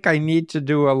think I need to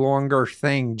do a longer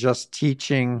thing just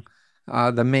teaching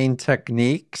the main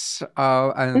techniques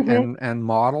and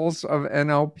models of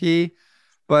NLP.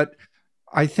 But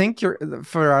I think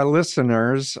for our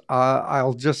listeners,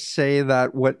 I'll just say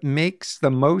that what makes the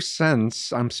most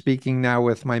sense, I'm speaking now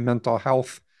with my mental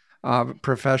health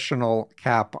professional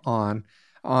cap on,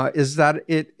 is that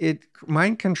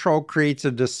mind control creates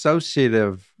a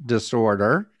dissociative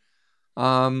disorder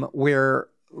where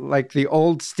like the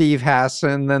old Steve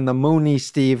Hassan, then the Mooney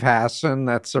Steve Hassan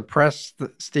that suppressed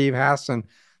Steve Hassan.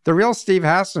 The real Steve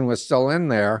Hassan was still in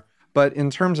there. But in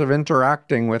terms of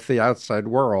interacting with the outside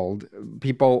world,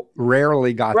 people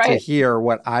rarely got to hear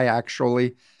what I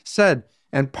actually said.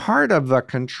 And part of the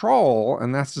control,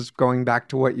 and this is going back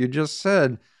to what you just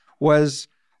said, was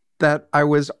that I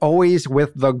was always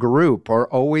with the group or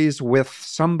always with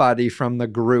somebody from the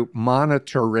group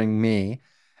monitoring me.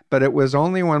 But it was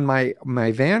only when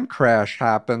my van crash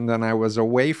happened and I was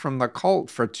away from the cult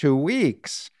for 2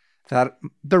 weeks that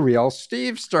the real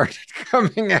Steve started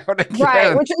coming out again.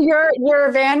 Right, which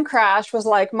your van crash was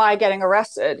like my getting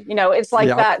arrested. It's like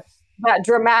that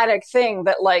dramatic thing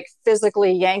that like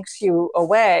physically yanks you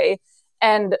away.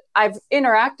 And I've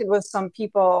interacted with some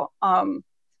people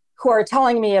who are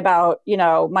telling me about,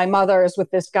 my mother is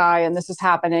with this guy and this is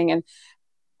happening. And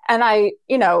I,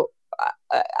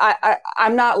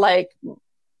 I'm not like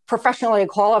professionally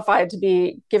qualified to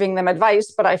be giving them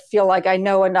advice, but I feel like I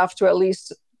know enough to at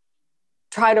least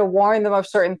try to warn them of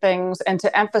certain things and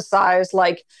to emphasize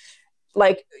like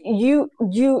you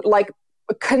like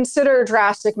consider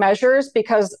drastic measures,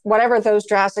 because whatever those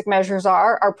drastic measures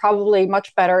are probably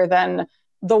much better than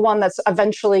the one that's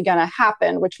eventually going to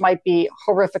happen, which might be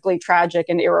horrifically tragic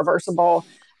and irreversible.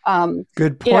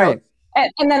 Good point.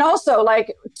 And then also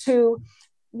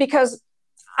because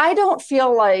I don't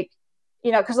feel like,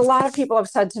 because a lot of people have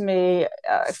said to me,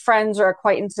 friends or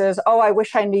acquaintances, oh, I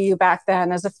wish I knew you back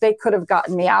then, as if they could have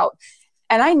gotten me out.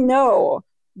 And I know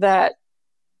that,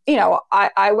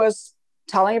 I was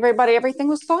telling everybody everything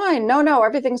was fine. No,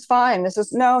 everything's fine.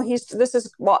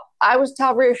 I was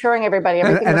reassuring everybody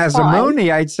everything and was as fine. a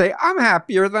Mooney, I'd say, I'm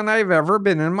happier than I've ever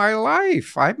been in my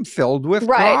life. I'm filled with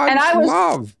God's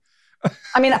love.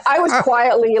 I was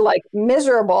quietly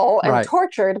miserable and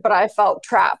tortured, but I felt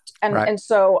trapped. And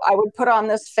so I would put on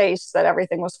this face that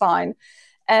everything was fine.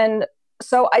 And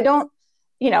so I don't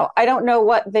know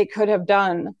what they could have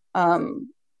done.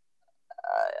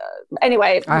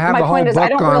 Anyway, I have my a whole point is,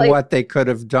 book on what they could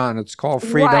have done. It's called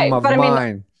Freedom of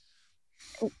Mind.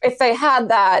 If they had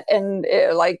that,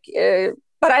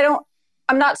 but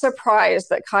I'm not surprised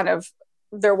that kind of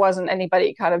there wasn't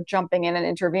anybody kind of jumping in and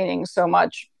intervening so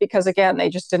much, because again, they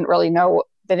just didn't really know.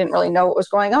 They didn't really know what was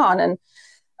going on. And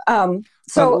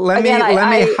so let me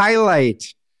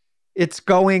highlight, it's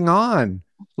going on.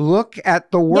 Look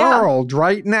at the world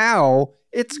right now.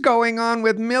 It's going on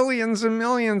with millions and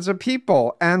millions of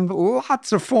people, and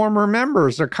lots of former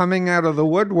members are coming out of the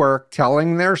woodwork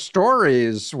telling their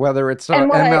stories, whether it's an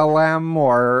MLM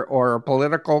or a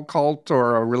political cult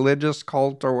or a religious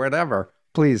cult or whatever.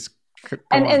 Please.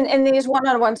 And in these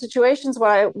one-on-one situations,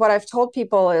 what I've told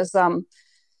people is,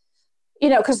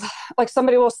 because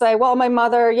somebody will say, well, my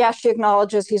mother, she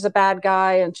acknowledges he's a bad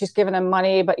guy and she's given him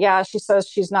money, but she says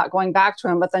she's not going back to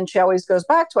him, but then she always goes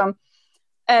back to him.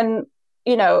 And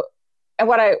and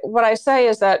what I say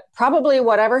is that probably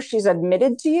whatever she's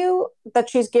admitted to you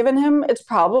that she's given him, it's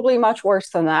probably much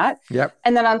worse than that. Yep.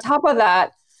 And then on top of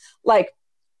that,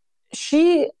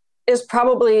 she is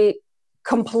probably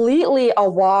completely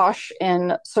awash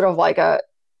in sort of a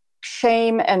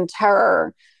shame and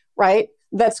terror, right?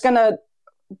 That's going to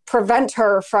prevent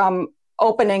her from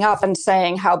opening up and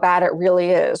saying how bad it really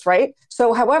is, right?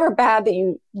 So however bad that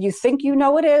you think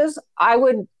it is, I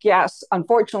would guess,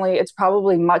 unfortunately, it's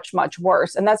probably much, much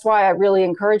worse. And that's why I really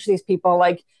encourage these people,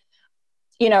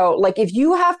 if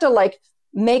you have to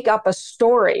make up a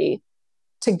story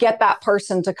to get that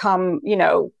person to come,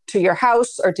 to your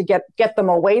house, or to get them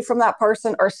away from that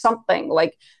person or something,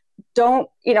 don't,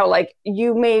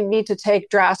 you may need to take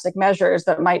drastic measures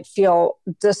that might feel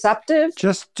deceptive.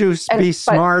 Just be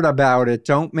smart about it.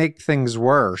 Don't make things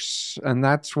worse. And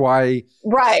that's why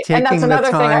taking the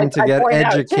time to get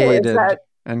educated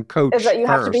and coach is that you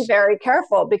have to be very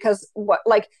careful, because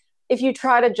if you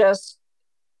try to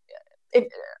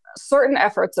certain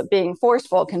efforts at being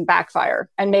forceful can backfire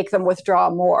and make them withdraw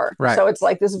more. Right. So it's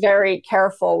this very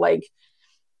careful, it's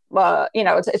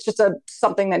just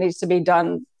something that needs to be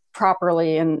done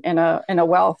properly in a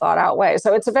well thought out way.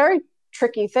 So it's a very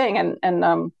tricky thing,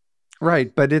 and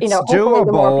right, but it's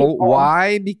doable.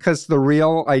 Why? Because the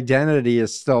real identity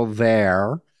is still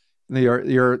there.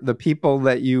 The people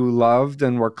that you loved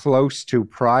and were close to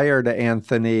prior to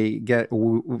Anthony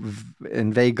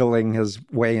inveigling his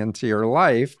way into your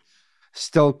life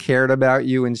still cared about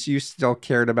you, and you still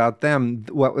cared about them.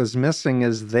 What was missing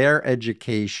is their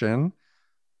education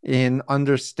in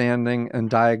understanding and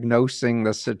diagnosing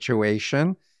the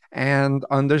situation and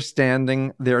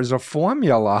understanding there's a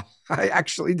formula. I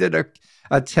actually did a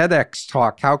TEDx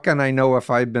talk. How can I know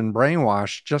if I've been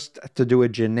brainwashed? Just to do a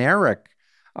generic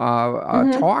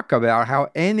talk about how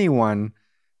anyone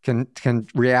can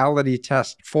reality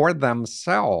test for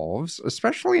themselves,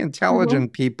 especially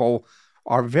intelligent people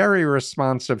are very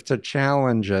responsive to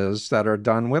challenges that are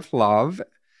done with love.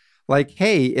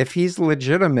 Hey, if he's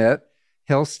legitimate,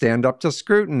 he'll stand up to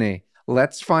scrutiny.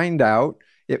 Let's find out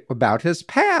about his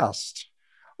past.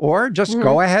 Or just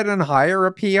go ahead and hire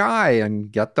a PI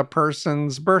and get the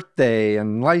person's birthday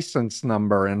and license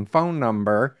number and phone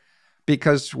number,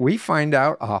 because we find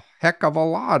out a heck of a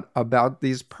lot about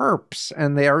these perps,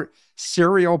 and they are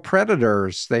serial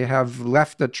predators. They have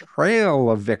left a trail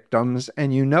of victims,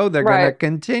 and they're going to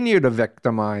continue to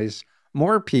victimize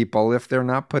more people if they're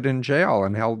not put in jail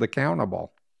and held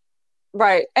accountable.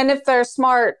 Right. And if they're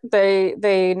smart,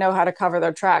 they know how to cover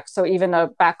their tracks. So even a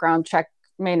background check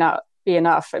may not be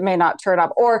enough. It may not turn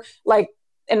up. Or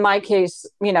in my case,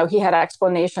 he had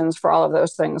explanations for all of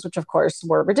those things, which of course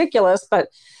were ridiculous. But,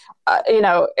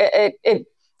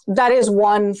 that is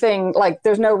one thing.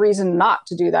 There's no reason not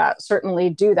to do that.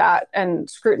 Certainly do that and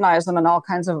scrutinize them in all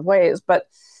kinds of ways. But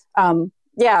I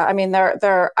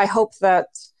hope that,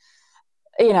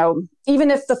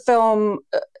 even if the film,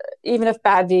 even if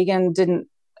Bad Vegan didn't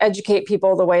educate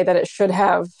people the way that it should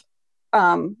have,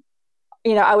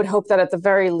 I would hope that at the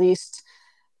very least,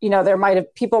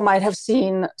 people might have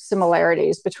seen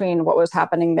similarities between what was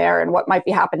happening there and what might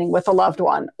be happening with a loved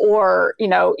one, or,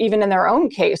 even in their own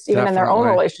case, even in their own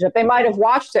relationship, they might have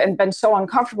watched it and been so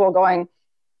uncomfortable going,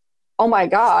 oh my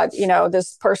God,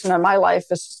 this person in my life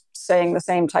is saying the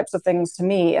same types of things to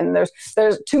me. And there's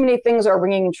too many things are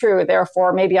ringing true.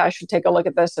 Therefore, maybe I should take a look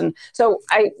at this. And so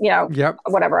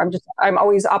whatever, I'm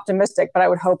always optimistic, but I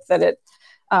would hope that it,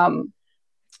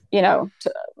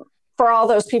 for all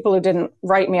those people who didn't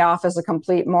write me off as a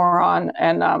complete moron,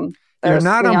 and you're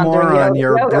not a moron.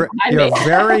 You're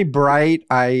very bright.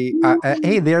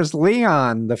 Hey, there's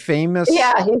Leon, the famous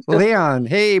Leon.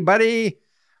 Hey, buddy,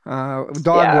 dog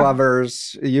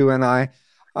lovers, you and I.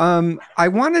 I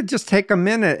want to just take a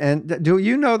minute. And do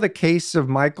you know the case of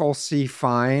Michael C.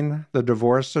 Fine, the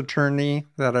divorce attorney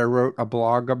that I wrote a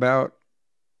blog about?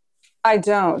 I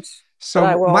don't.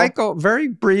 So Michael, very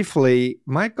briefly,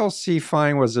 Michael C.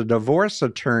 Fine was a divorce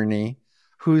attorney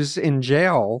who's in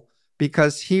jail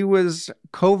because he was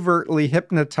covertly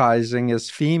hypnotizing his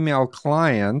female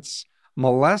clients,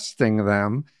 molesting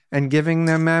them, and giving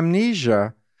them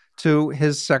amnesia to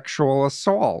his sexual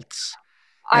assaults.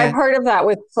 I've heard of that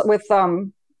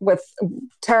with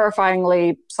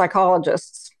terrifyingly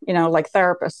psychologists, like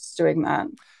therapists doing that.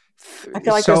 I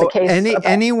feel like there's a case.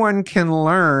 Anyone can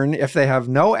learn, if they have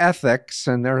no ethics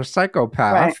and they're a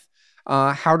psychopath,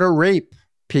 how to rape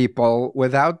people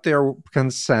without their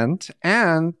consent,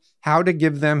 and how to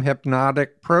give them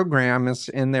hypnotic programs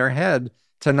in their head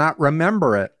to not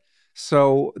remember it.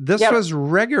 So this was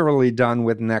regularly done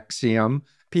with Nexium.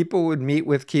 People would meet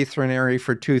with Keith Raniere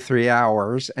for 2-3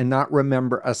 hours and not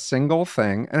remember a single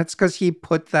thing. And it's because he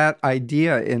put that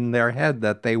idea in their head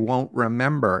that they won't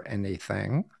remember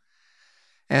anything.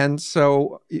 And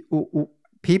so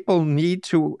people need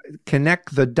to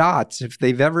connect the dots. If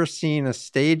they've ever seen a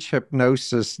stage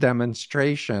hypnosis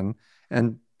demonstration,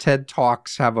 and TED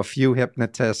Talks have a few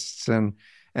hypnotists and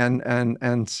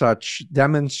such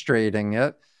demonstrating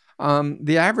it,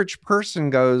 the average person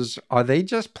goes, are they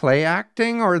just play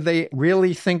acting, or they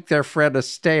really think they're Fred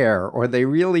Astaire, or they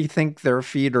really think their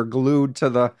feet are glued to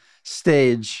the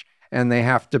stage and they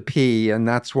have to pee and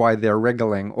that's why they're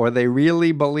wriggling, or they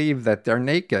really believe that they're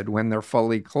naked when they're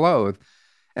fully clothed.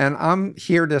 And I'm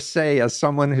here to say, as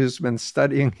someone who's been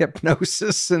studying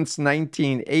hypnosis since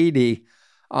 1980,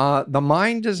 the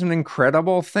mind is an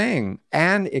incredible thing,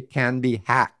 and it can be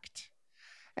hacked.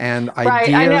 And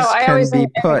ideas can be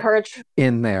put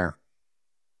in there.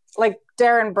 Like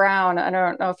Darren Brown. I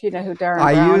don't know if you know who Darren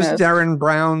Brown is. I use Darren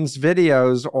Brown's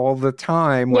videos all the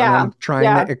time when I'm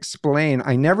trying to explain.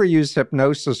 I never use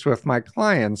hypnosis with my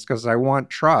clients because I want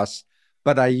trust,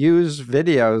 but I use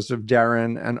videos of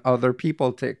Darren and other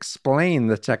people to explain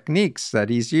the techniques that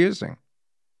he's using.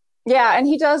 Yeah, and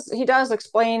he does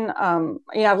explain.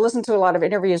 I've listened to a lot of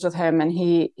interviews with him, and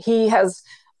he has.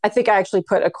 I think I actually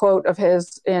put a quote of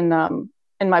his in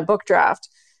my book draft.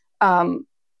 And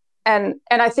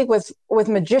I think with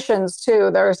magicians too,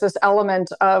 there's this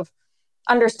element of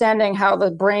understanding how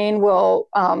the brain will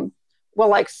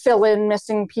like fill in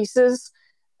missing pieces.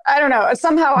 I don't know.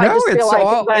 Somehow I just feel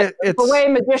like the way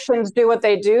magicians do what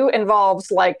they do involves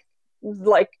like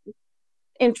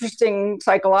interesting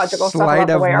psychological stuff about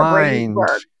the way our brains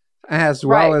work, as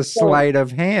well as sleight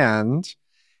of hand.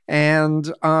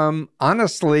 And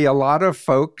honestly, a lot of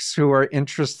folks who are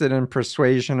interested in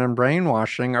persuasion and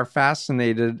brainwashing are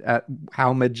fascinated at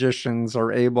how magicians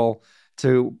are able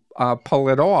to pull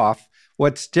it off.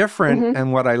 What's different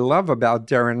and what I love about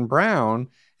Darren Brown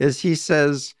is he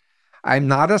says, I'm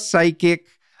not a psychic.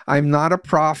 I'm not a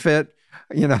prophet.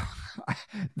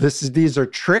 These are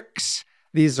tricks.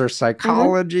 These are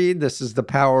psychology. This is the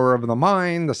power of the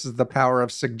mind. This is the power of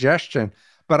suggestion.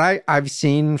 But I've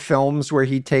seen films where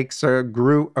he takes a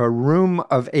room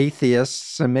of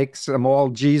atheists and makes them all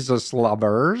Jesus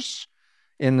lovers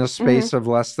in the space of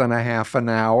less than a half an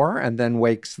hour, and then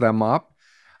wakes them up,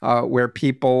 where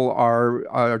people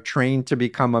are trained to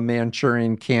become a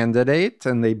Manchurian candidate,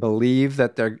 and they believe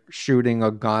that they're shooting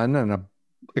a gun and a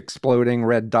exploding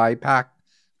red dye pack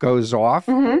goes off,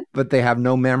 but they have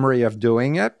no memory of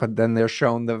doing it. But then they're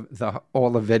shown all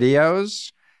the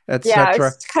videos, etc. Yeah,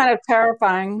 it's kind of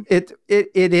terrifying. It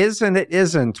is and it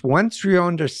isn't. Once you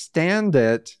understand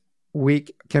it, we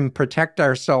can protect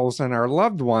ourselves and our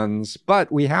loved ones,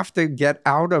 but we have to get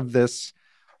out of this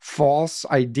false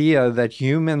idea that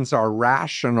humans are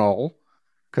rational,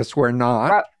 because we're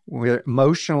not. We're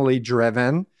emotionally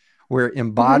driven. We're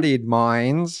embodied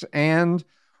minds, and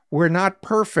we're not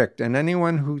perfect. And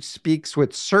anyone who speaks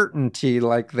with certainty,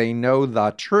 like they know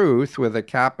the truth with a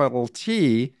capital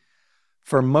T,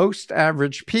 for most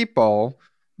average people,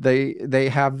 they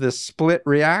have this split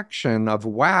reaction of,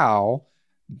 wow,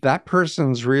 that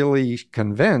person's really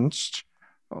convinced.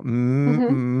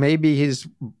 Maybe he's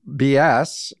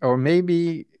BS, or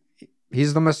maybe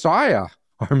he's the Messiah,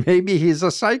 or maybe he's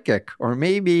a psychic, or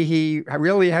maybe he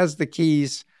really has the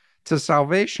keys to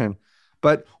salvation.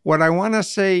 But what I want to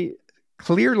say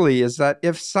clearly is that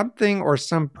if something or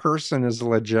some person is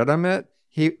legitimate,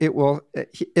 it will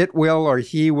or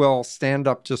he will stand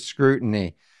up to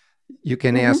scrutiny. You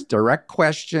can ask direct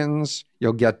questions,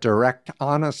 you'll get direct,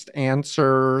 honest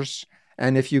answers.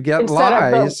 And if you get Instead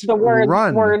lies, of the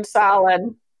run. word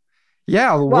salad.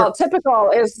 Yeah. Well,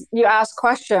 typical is you ask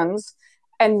questions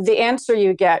and the answer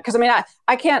you get. Because I mean,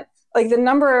 I can't, like the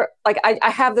number, like I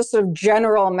have this sort of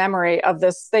general memory of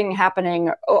this thing happening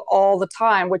all the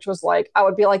time, which was like, I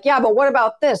would be like, yeah, but what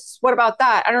about this? What about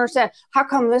that? I don't understand. How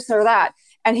come this or that?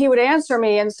 And he would answer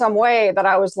me in some way that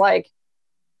I was like,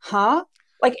 huh?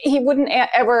 Like he wouldn't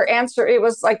ever answer. It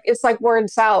was like, it's like word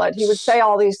salad. He would say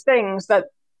all these things that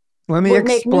would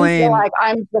make me feel like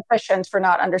I'm deficient for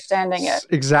not understanding it.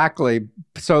 Exactly.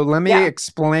 So let me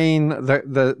explain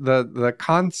the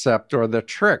concept or the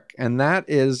trick, and that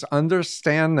is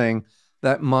understanding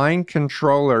that mind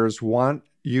controllers want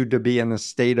you to be in a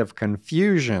state of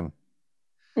confusion.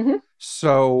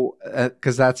 So,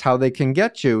 because that's how they can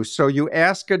get you. So you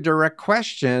ask a direct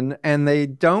question and they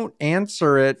don't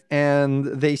answer it, and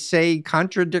they say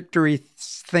contradictory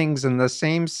things in the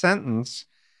same sentence.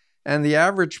 And the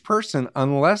average person,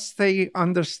 unless they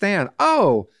understand,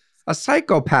 oh, a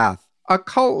psychopath, a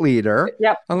cult leader,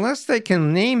 unless they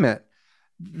can name it,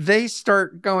 they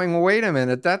start going, wait a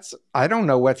minute, I don't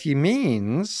know what he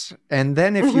means. And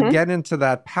then if you get into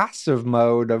that passive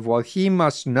mode of, well, he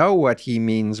must know what he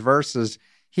means versus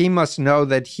he must know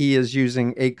that he is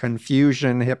using a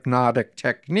confusion hypnotic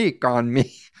technique on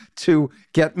me to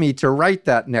get me to write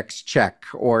that next check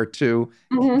or to,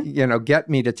 get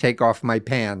me to take off my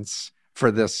pants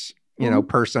for this,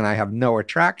 person I have no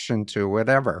attraction to,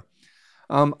 whatever.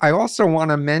 I also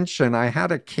want to mention, I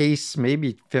had a case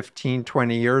maybe 15,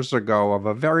 20 years ago of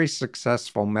a very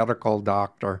successful medical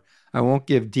doctor. I won't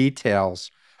give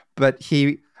details, but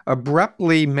he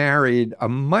abruptly married a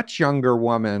much younger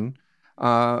woman,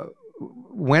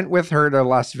 went with her to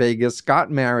Las Vegas,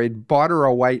 got married, bought her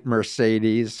a white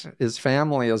Mercedes. His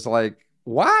family is like,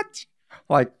 what?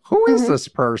 Like, who is this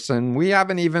person? You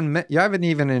haven't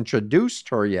even introduced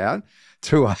her yet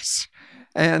to us.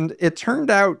 And it turned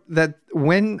out that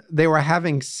when they were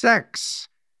having sex,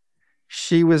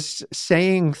 she was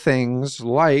saying things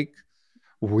like,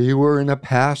 we were in a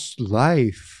past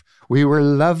life. We were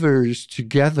lovers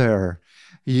together.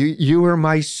 You were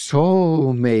my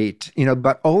soulmate,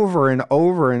 but over and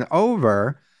over and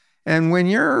over. And when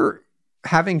you're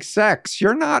having sex,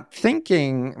 you're not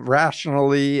thinking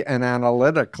rationally and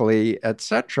analytically,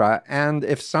 etc. And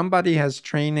if somebody has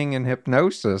training in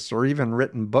hypnosis or even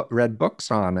read books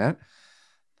on it,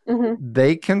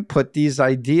 they can put these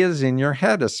ideas in your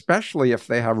head, especially if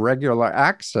they have regular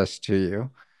access to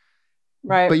you.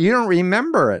 Right. But you don't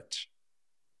remember it.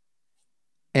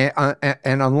 And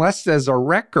unless there's a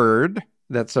record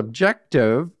that's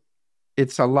objective,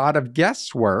 it's a lot of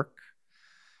guesswork.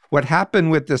 What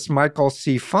happened with this Michael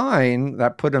C. Fine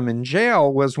that put him in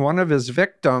jail was one of his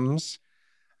victims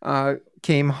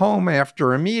came home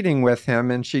after a meeting with him,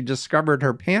 and she discovered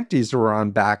her panties were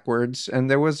on backwards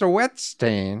and there was a wet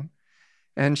stain.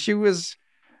 And she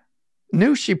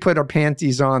knew she put her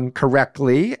panties on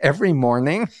correctly every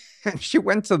morning. And she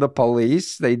went to the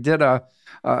police. They did a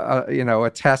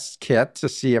test kit to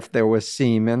see if there was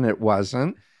semen. It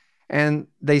wasn't. And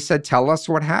they said, tell us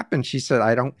what happened. She said,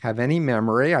 I don't have any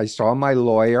memory. I saw my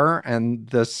lawyer and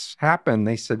this happened.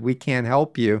 They said, we can't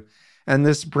help you. And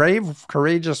this brave,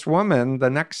 courageous woman, the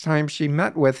next time she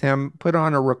met with him, put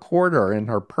on a recorder in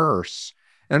her purse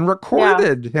and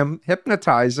recorded him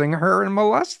hypnotizing her and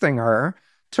molesting her,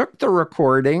 took the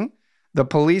recording. The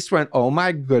police went, oh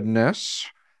my goodness.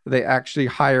 They actually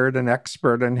hired an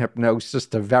expert in hypnosis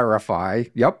to verify,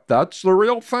 yep, that's the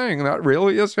real thing. That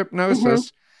really is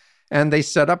hypnosis. And they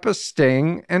set up a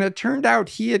sting, and it turned out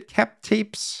he had kept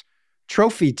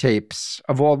trophy tapes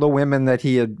of all the women that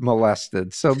he had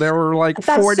molested. So there were like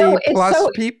 40 plus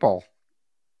people.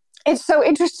 It's so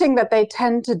interesting that they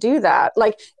tend to do that.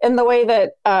 Like in the way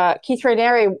that Keith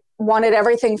Raniere wanted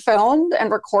everything filmed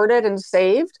and recorded and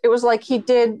saved. It was like he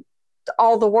did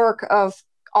all the work of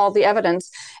all the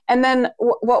evidence. And then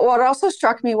what also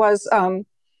struck me was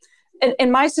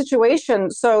in my situation,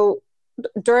 so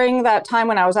during that time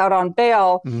when I was out on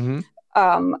bail,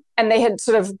 and they had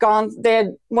sort of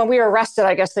when we were arrested,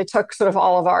 I guess they took sort of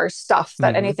all of our stuff,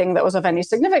 anything that was of any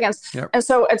significance. Yep. And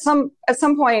so at some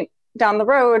point down the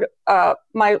road,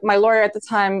 my lawyer at the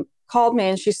time called me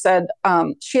and she said,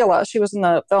 Sheila, she was in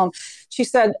the film. She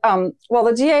said, well,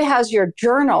 the DA has your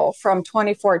journal from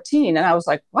 2014. And I was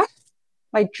like, what?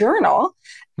 My journal?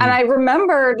 And I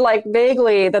remembered like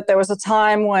vaguely that there was a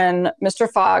time when Mr.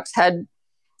 Fox had,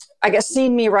 I guess,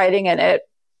 seen me writing in it,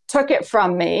 took it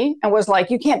from me and was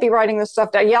like, you can't be writing this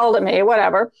stuff down, yelled at me,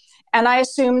 whatever. And I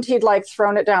assumed he'd like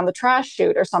thrown it down the trash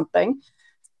chute or something.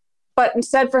 But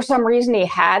instead, for some reason, he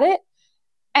had it.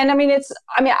 And I mean,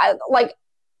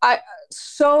 I'm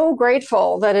so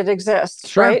grateful that it exists,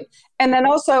 sure. right? And then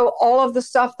also all of the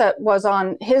stuff that was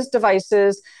on his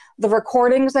devices, the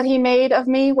recordings that he made of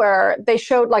me, where they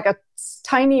showed like a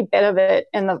tiny bit of it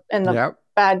in the yep.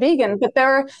 Bad Vegan, but there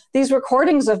are these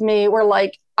recordings of me where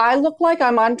like I look like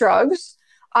I'm on drugs.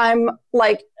 I'm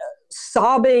like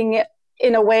sobbing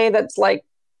in a way that's like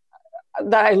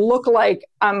that I look like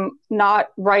I'm not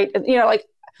right, you know,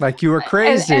 like you were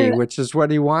crazy, which is what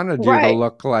he wanted you to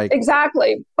look like.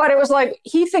 Exactly. But it was like,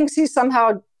 he thinks he's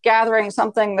somehow gathering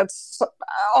something that's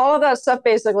all of that stuff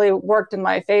basically worked in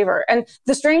my favor. And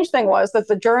the strange thing was that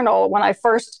the journal, when I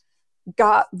first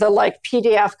got the like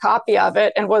PDF copy of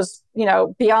it and was, you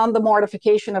know, beyond the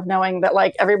mortification of knowing that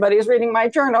like everybody's reading my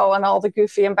journal and all the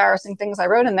goofy, embarrassing things I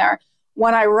wrote in there.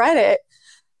 When I read it,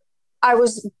 I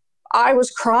was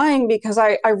crying because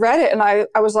I read it and I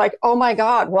was like, oh my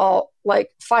God, well,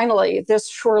 like finally, this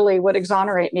surely would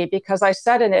exonerate me, because I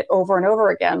said in it over and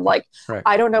over again, like, right.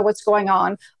 I don't know what's going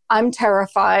on. I'm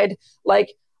terrified.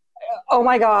 Like, oh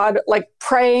my God, like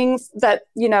praying that,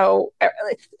 you know,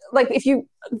 like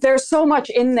there's so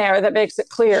much in there that makes it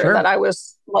clear sure. that I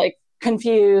was like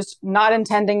confused, not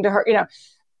intending to hurt, you know.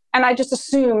 And I just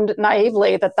assumed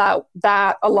naively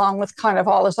that along with kind of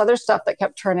all this other stuff that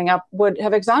kept turning up would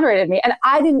have exonerated me. And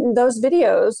I didn't, those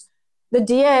videos, the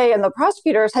DA and the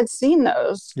prosecutors had seen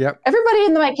those. Yep. Everybody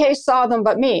in my case saw them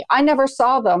but me. I never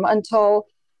saw them until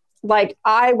like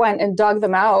I went and dug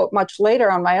them out much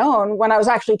later on my own when I was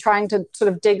actually trying to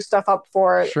sort of dig stuff up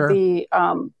for sure.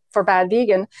 For Bad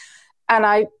Vegan. And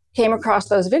I came across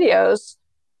those videos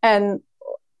and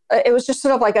it was just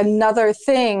sort of like another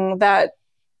thing that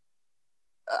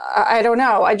I don't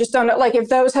know. I just don't know. Like if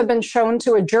those had been shown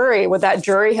to a jury, would that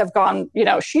jury have gone, you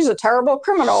know, she's a terrible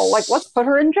criminal. Like, let's put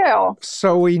her in jail.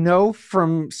 So we know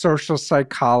from social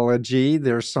psychology,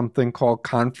 there's something called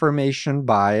confirmation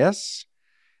bias,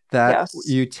 that yes.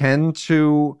 you tend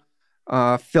to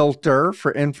filter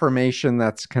for information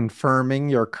that's confirming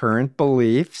your current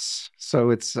beliefs. So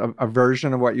it's a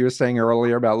version of what you were saying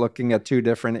earlier about looking at two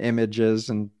different images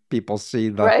and people see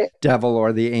the right. devil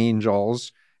or the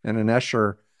angels in an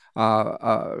Escher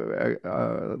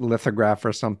lithograph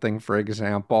or something, for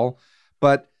example.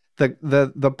 But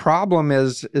the problem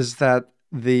is that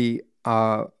the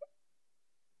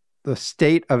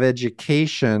state of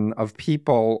education of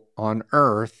people on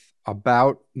Earth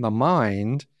about the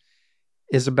mind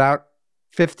is about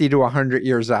 50 to 100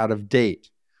 years out of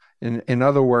date. In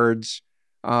other words,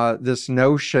 this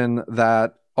notion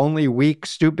that only weak,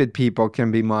 stupid people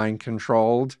can be mind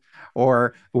controlled,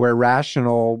 or we're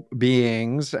rational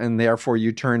beings and therefore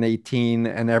you turn 18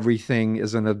 and everything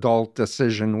is an adult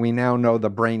decision. We now know the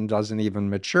brain doesn't even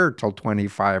mature till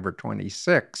 25 or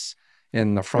 26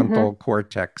 in the frontal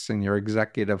cortex in your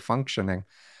executive functioning.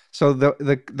 So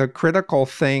the critical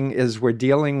thing is we're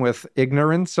dealing with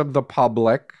ignorance of the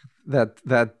public,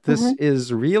 that this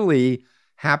is really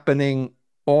happening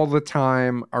all the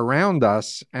time around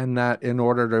us, and that in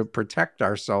order to protect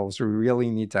ourselves, we really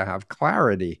need to have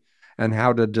clarity and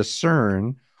how to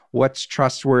discern what's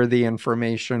trustworthy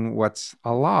information, what's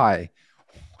a lie,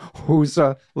 who's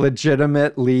a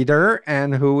legitimate leader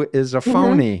and who is a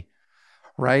phony,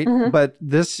 right? But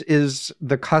this is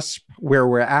the cusp where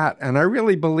we're at. And I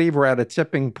really believe we're at a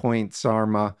tipping point,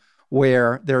 Sarma,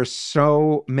 where there's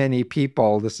so many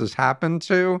people this has happened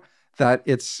to that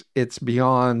it's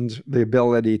beyond the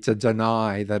ability to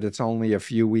deny that it's only a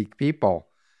few weak people,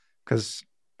 because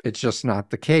it's just not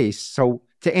the case. So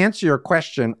to answer your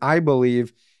question, I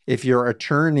believe if your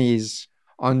attorneys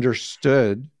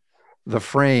understood the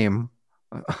frame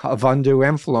of undue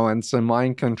influence and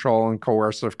mind control and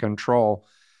coercive control,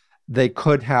 they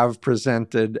could have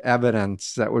presented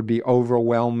evidence that would be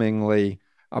overwhelmingly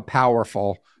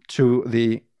powerful to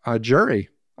the jury.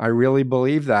 I really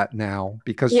believe that now,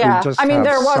 because we just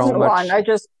there wasn't so much...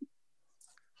 one.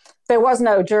 There was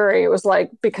no jury. It was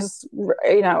like, because,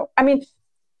 you know, I mean,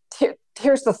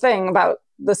 here's the thing about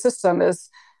the system is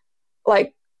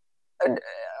like,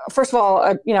 first of all,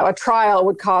 a trial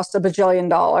would cost $1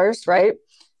 bajillion, right?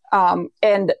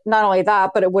 And not only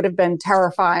that, but it would have been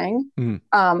terrifying.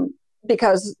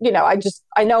 Because,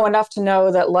 I know enough to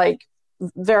know that, like,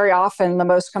 very often the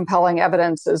most compelling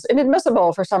evidence is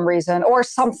inadmissible for some reason or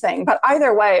something. But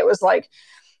either way, it was like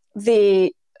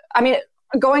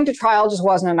going to trial just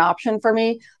wasn't an option for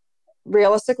me,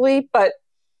 realistically. But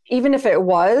even if it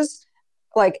was,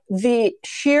 like, the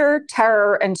sheer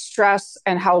terror and stress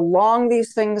and how long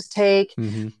these things take,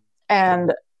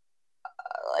 and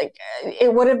like,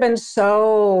 it would have been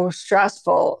so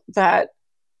stressful that,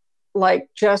 like,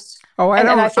 just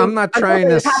I'm not trying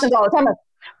to. It happens all the time.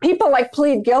 People, like,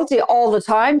 plead guilty all the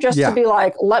time just to be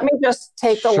like, let me just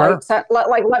take the light set,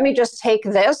 let me just take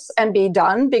this and be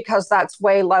done, because that's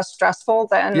way less stressful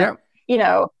than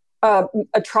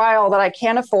a trial that I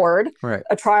can't afford,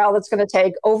 a trial that's going to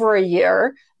take over a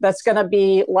year, that's going to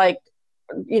be like,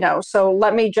 so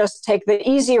let me just take the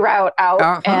easy route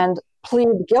out and plead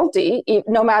guilty,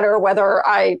 no matter whether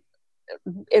I,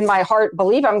 in my heart,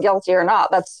 believe I'm guilty or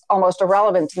not. That's almost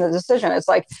irrelevant to the decision. It's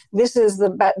like, this is the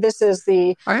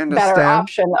better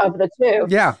option of the two.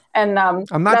 Yeah. And I'm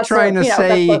not trying to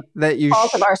say that you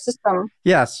fault of our system.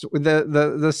 Yes,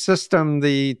 the system,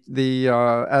 the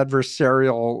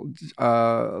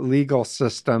adversarial legal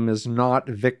system is not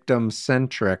victim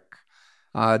centric.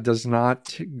 Does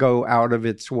not go out of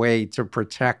its way to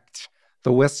protect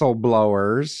the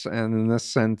whistleblowers, and in this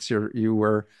sense, you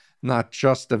were not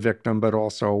just a victim, but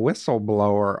also a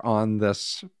whistleblower on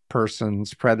this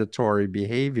person's predatory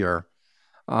behavior.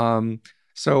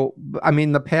 So, I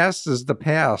mean, the past is the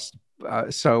past.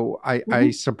 So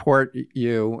I support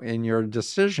you in your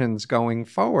decisions going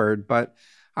forward, but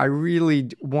I really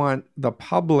want the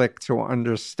public to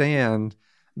understand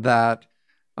that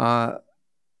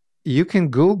you can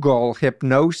Google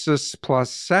hypnosis plus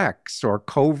sex or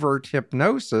covert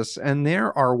hypnosis, and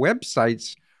there are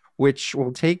websites which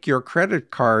will take your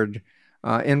credit card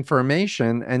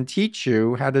information and teach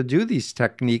you how to do these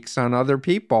techniques on other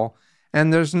people.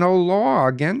 And there's no law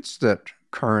against it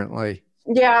currently.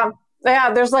 Yeah.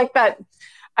 There's like that.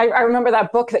 I remember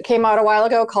that book that came out a while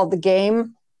ago called The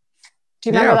Game. Do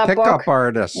you remember that book? Pickup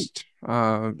Artist.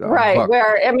 Right. Book.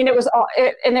 Where, I mean, it was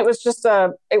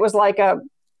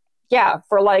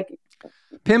for like,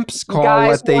 pimps call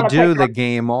what they do the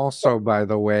game also, by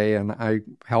the way, and I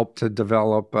helped to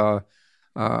develop a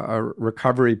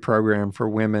recovery program for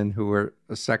women who were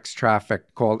sex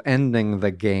trafficked called Ending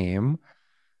the Game,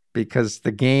 because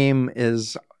the game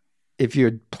is, if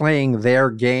you're playing their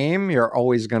game, you're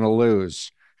always going to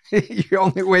lose. The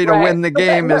only way to win the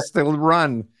game is to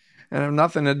run and have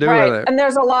nothing to do with it. And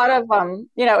there's a lot of,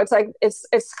 it's like,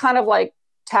 it's kind of like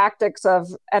tactics of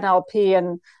NLP,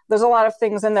 and there's a lot of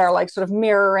things in there, like sort of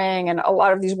mirroring and a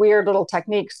lot of these weird little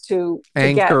techniques to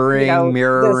anchoring, get,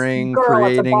 mirroring, this girl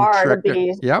creating at the bar to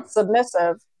be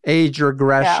submissive. Age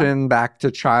regression back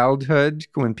to childhood.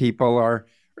 When people are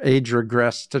age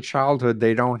regressed to childhood,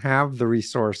 they don't have the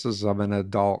resources of an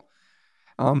adult.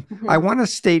 I want to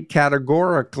state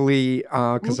categorically,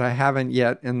 because I haven't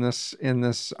yet in this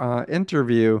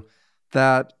interview,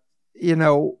 that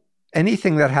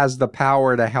anything that has the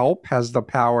power to help has the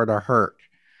power to hurt.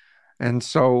 And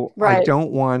so I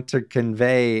don't want to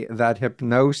convey that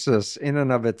hypnosis in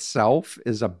and of itself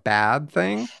is a bad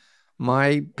thing.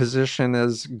 My position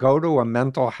is go to a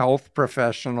mental health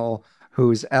professional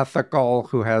who's ethical,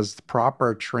 who has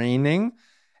proper training,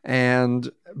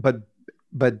 but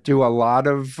do a lot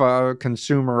of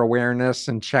consumer awareness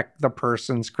and check the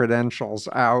person's credentials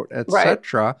out,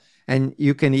 etc. And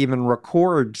you can even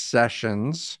record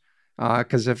sessions.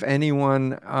 Because if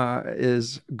anyone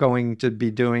is going to be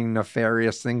doing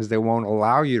nefarious things, they won't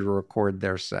allow you to record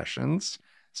their sessions,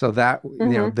 so that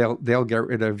they'll get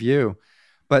rid of you.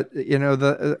 But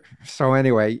so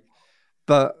anyway,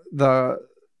 the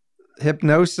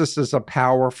hypnosis is a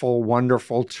powerful,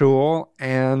 wonderful tool,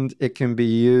 and it can be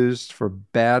used for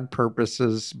bad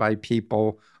purposes by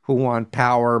people who want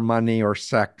power, money, or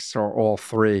sex, or all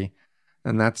three,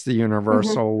 and that's the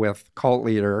universal with cult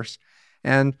leaders.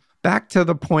 And back to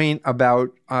the point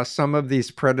about some of these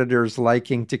predators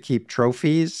liking to keep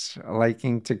trophies,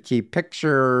 liking to keep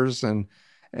pictures and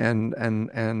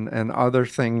other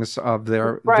things of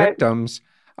their victims.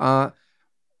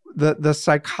 The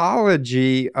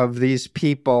psychology of these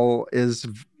people is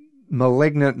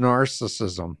malignant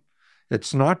narcissism.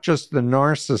 It's not just the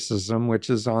narcissism, which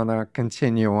is on a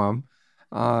continuum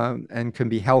and can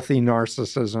be healthy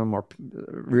narcissism or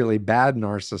really bad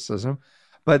narcissism.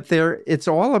 But it's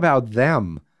all about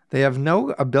them. They have no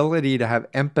ability to have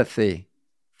empathy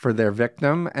for their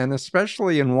victim. And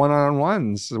especially in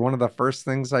one-on-ones, one of the first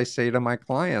things I say to my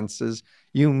clients is,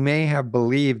 you may have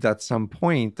believed at some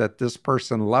point that this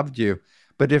person loved you,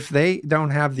 but if they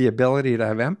don't have the ability to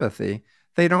have empathy,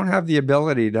 they don't have the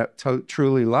ability to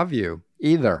truly love you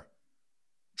either.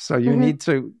 So you need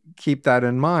to keep that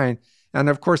in mind. And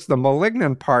of course, the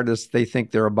malignant part is they think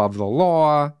they're above the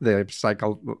law. They're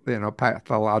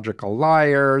pathological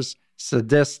liars,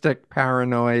 sadistic,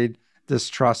 paranoid,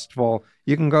 distrustful.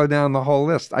 You can go down the whole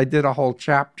list. I did a whole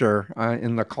chapter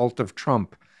in The Cult of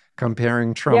Trump,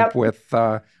 comparing Trump with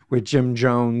Jim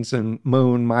Jones and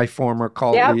Moon, my former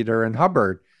cult leader, and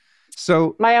Hubbard.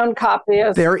 So my own copy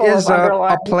is there is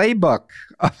a playbook,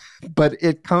 but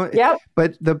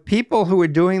but the people who are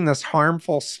doing this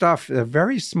harmful stuff, a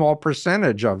very small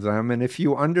percentage of them, and if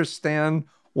you understand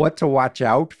what to watch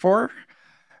out for,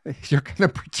 you're going to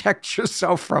protect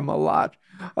yourself from a lot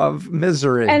of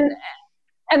misery.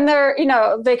 And they're,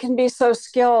 they can be so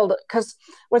skilled, because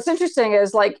what's interesting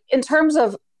is, like, in terms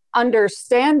of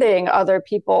understanding other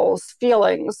people's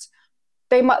feelings,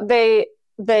 they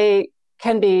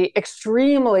can be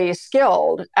extremely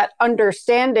skilled at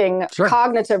understanding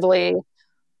cognitively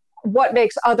what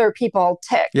makes other people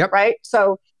tick, right?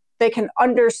 So they can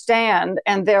understand,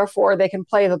 and therefore they can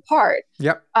play the part.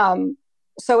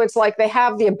 So it's like they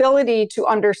have the ability to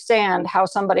understand how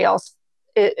somebody else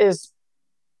is,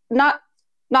 not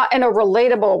in a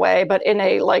relatable way, but in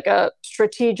a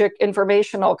strategic,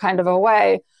 informational kind of a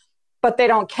way, but they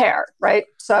don't care, right?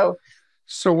 So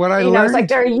what I learned, it's like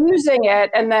they're using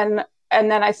it, and then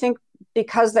I think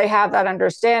because they have that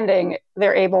understanding,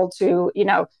 they're able to,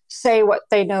 say what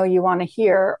they know you want to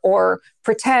hear, or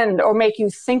pretend, or make you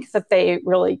think that they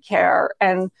really care,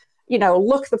 and,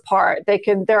 look the part.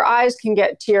 Their eyes can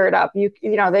get teared up.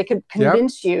 They could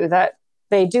convince you that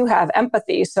they do have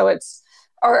empathy. So it's,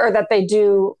 or that they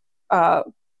do, that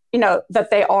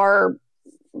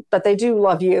they do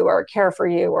love you or care for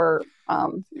you, or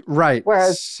right.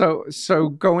 Whereas, so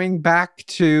going back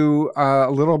to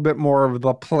a little bit more of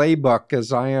the playbook,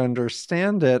 as I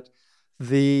understand it,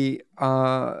 the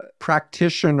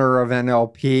practitioner of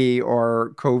NLP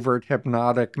or covert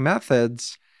hypnotic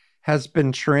methods has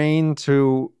been trained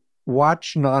to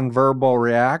watch nonverbal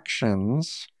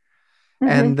reactions,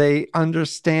 and they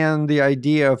understand the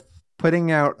idea of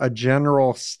putting out a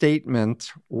general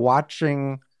statement,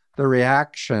 watching the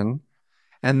reaction,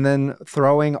 and then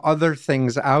throwing other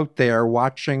things out there,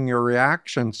 watching your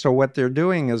reaction. So what they're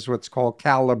doing is what's called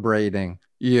calibrating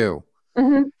you.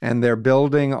 And they're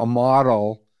building a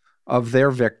model of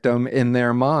their victim in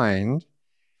their mind.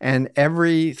 And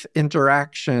every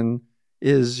interaction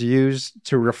is used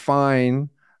to refine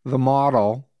the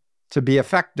model to be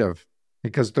effective,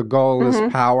 because the goal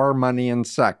is power, money, and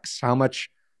sex. How much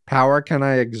power can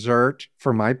I exert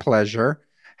for my pleasure?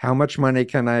 How much money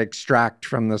can I extract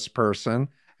from this person?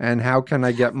 And how can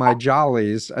I get my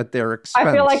jollies at their expense?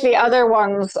 I feel like the other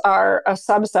ones are a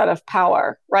subset of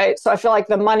power, right? So I feel like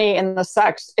the money and the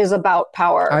sex is about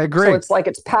power. I agree. So it's like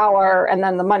it's power, and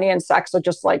then the money and sex are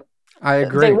just like, I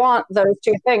agree. They want those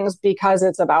two things because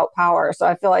it's about power. So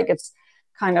I feel like it's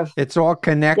kind of... It's all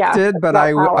connected, but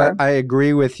I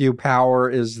agree with you. Power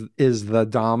is the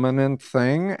dominant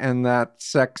thing, and that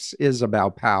sex is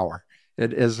about power.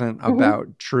 It isn't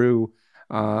about true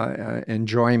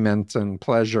enjoyment and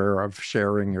pleasure of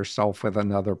sharing yourself with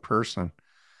another person.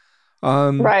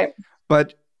 Right.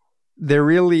 But there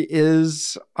really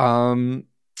is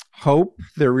hope.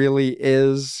 There really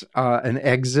is an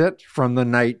exit from the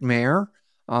nightmare.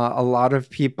 A lot of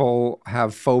people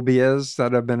have phobias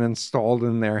that have been installed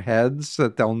in their heads,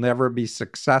 that they'll never be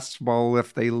successful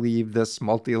if they leave this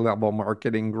multi-level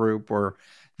marketing group, or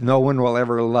no one will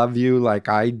ever love you like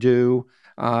I do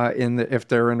if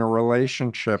they're in a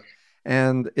relationship.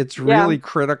 And it's really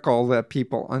critical that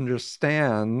people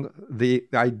understand the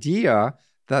idea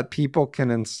that people can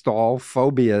install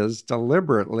phobias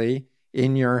deliberately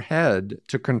in your head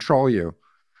to control you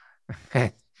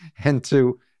and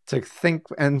to think.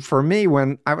 And for me,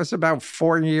 when I was about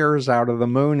 4 years out of the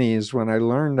Moonies, when I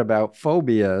learned about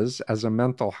phobias as a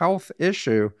mental health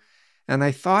issue, and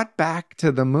I thought back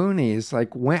to the Moonies,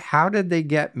 like, how did they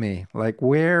get me? Like,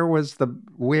 where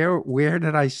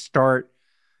did I start,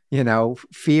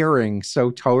 fearing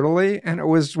so totally? And it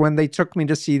was when they took me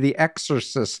to see the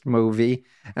Exorcist movie,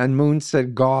 and Moon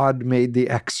said, God made the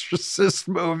Exorcist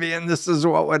movie, and this is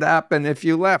what would happen if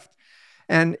you left.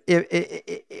 And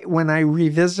when I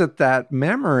revisit that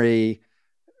memory,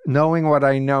 knowing what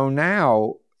I know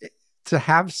now, to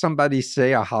have somebody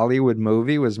say a Hollywood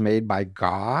movie was made by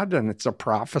God and it's a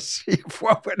prophecy of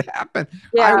what would happen,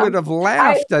 I would have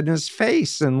laughed in his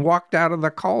face and walked out of the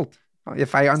cult.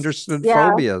 if I understood Yeah.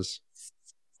 phobias.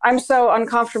 I'm so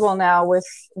uncomfortable now with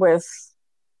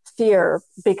fear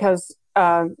because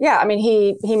I mean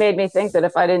he made me think that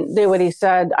if I didn't do what he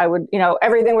said, I would,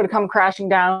 everything would come crashing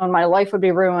down, my life would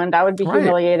be ruined, I would be Right.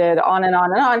 humiliated, on and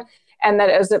on and on. And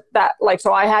that as if that, like,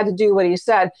 so I had to do what he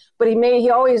said. But he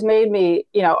always made me,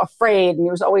 afraid, and he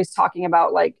was always talking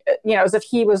about, like, as if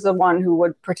he was the one who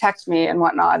would protect me and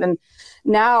whatnot. And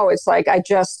now it's like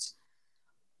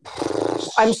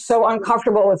I'm so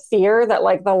uncomfortable with fear that,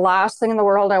 like, the last thing in the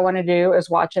world I want to do is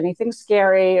watch anything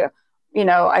scary.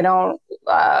 I don't.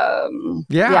 I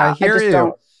I hear just you.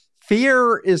 don't.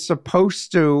 Fear is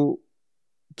supposed to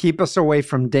keep us away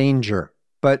from danger,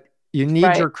 but you need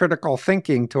Right. your critical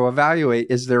thinking to evaluate: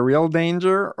 is there real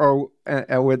danger, or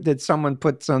did someone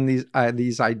put some of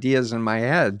these ideas in my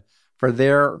head for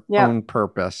their Yep. own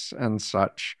purpose and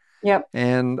such? Yep.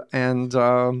 And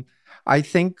I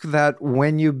think that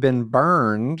when you've been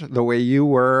burned the way you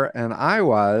were and I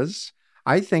was,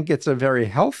 I think it's a very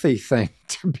healthy thing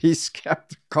to be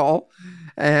skeptical.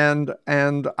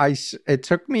 It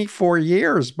took me 4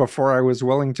 years before I was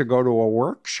willing to go to a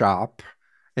workshop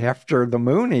after the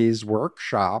Moonies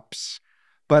workshops.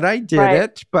 But I did Right.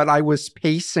 it, but I was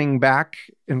pacing back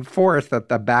and forth at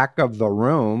the back of the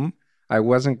room. I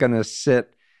wasn't going to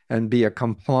sit and be a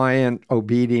compliant,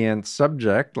 obedient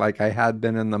subject like I had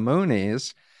been in the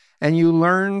Moonies. And you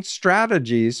learn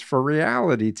strategies for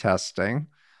reality testing.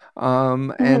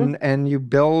 Mm-hmm. And you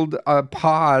build a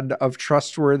pod of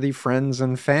trustworthy friends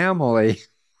and family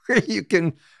where you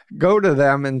can go to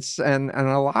them and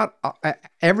a lot,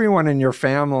 everyone in your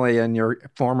family and your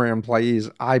former employees,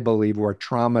 I believe, were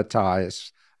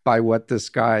traumatized by what this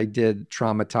guy did,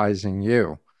 traumatizing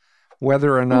you.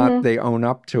 Whether or not Mm-hmm. they own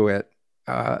up to it,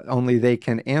 only they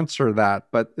can answer that.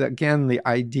 But again, the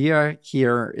idea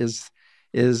here is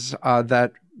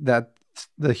that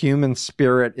the human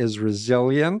spirit is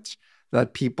resilient,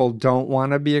 that people don't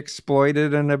want to be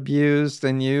exploited and abused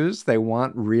and used. They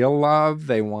want real love.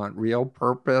 They want real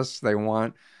purpose. They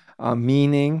want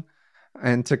meaning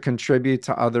and to contribute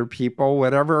to other people,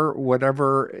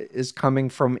 whatever is coming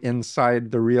from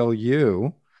inside the real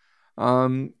you.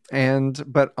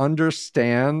 But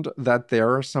understand that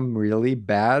there are some really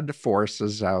bad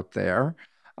forces out there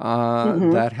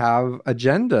Mm-hmm. that have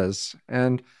agendas.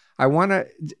 And I want to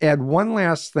add one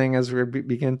last thing as we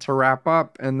begin to wrap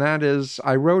up, and that is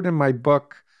I wrote in my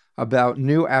book about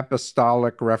New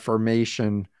Apostolic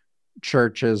Reformation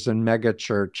churches and mega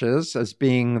churches as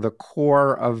being the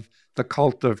core of the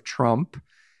cult of Trump.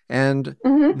 And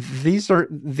Mm-hmm. these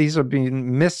are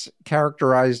being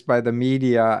mischaracterized by the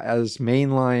media as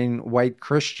mainline white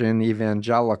Christian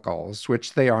evangelicals,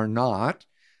 which they are not,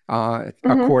 Mm-hmm.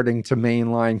 according to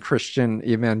mainline Christian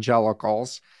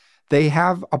evangelicals. They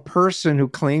have a person who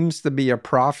claims to be a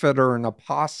prophet or an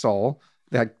apostle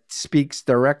that speaks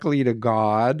directly to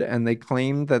God, and they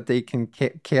claim that they can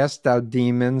cast out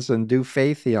demons and do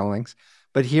faith healings.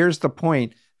 But here's the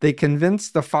point. They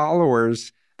convince the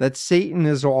followers that Satan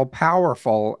is all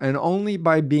powerful, and only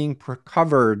by being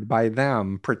covered by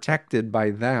them, protected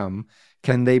by them,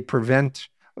 can they prevent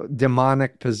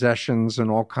demonic possessions and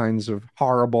all kinds of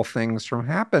horrible things from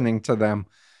happening to them.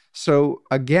 So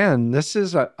again, this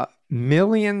is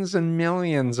millions and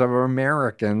millions of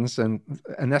Americans, and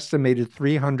an estimated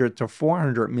 300 to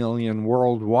 400 million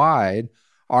worldwide,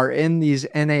 are in these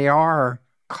NAR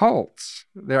cults.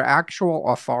 They're actual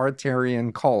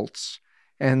authoritarian cults.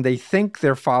 And they think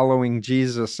they're following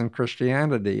Jesus and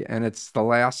Christianity, and it's the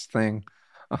last thing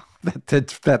that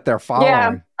they're Yeah.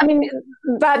 following. I mean,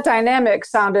 that dynamic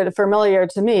sounded familiar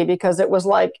to me because it was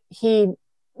like he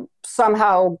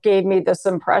somehow gave me this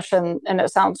impression, and it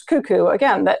sounds cuckoo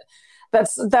again, that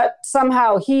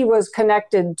somehow he was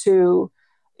connected to,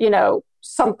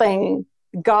 something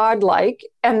godlike,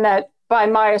 and that by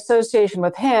my association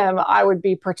with him, I would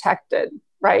be protected.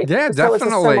 Right. Yeah, So it's a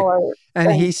definitely. similar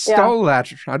And he thing. Yeah. stole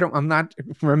that. I'm not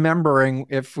remembering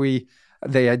if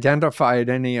they identified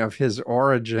any of his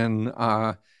origin.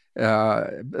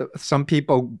 Some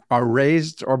people are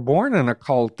raised or born in a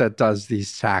cult that does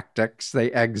these tactics.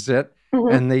 They exit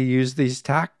Mm-hmm. and they use these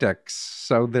tactics.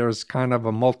 So there's kind of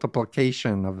a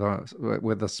multiplication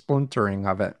with a splintering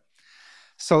of it.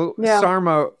 So, Yeah.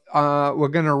 Sarma, we're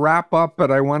going to wrap up, but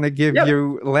I want to give Yep.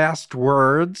 you last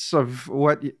words of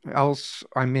what else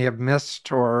I may have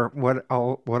missed, or what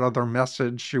other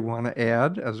message you want to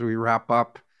add as we wrap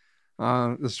up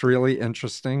this really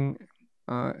interesting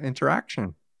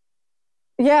interaction.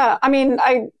 Yeah. I mean,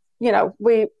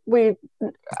 we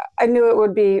I knew it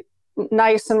would be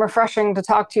nice and refreshing to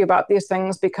talk to you about these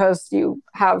things because you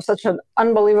have such an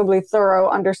unbelievably thorough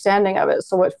understanding of it.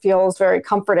 So it feels very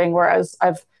comforting. Whereas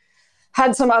I've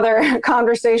had some other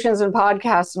conversations and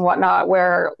podcasts and whatnot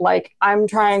where like I'm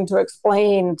trying to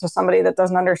explain to somebody that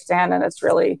doesn't understand, and it's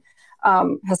really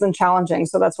has been challenging.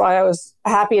 So that's why I was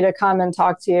happy to come and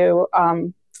talk to you,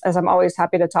 as I'm always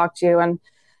happy to talk to you. And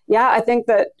yeah, I think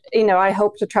that, I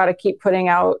hope to try to keep putting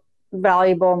out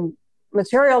valuable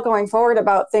material going forward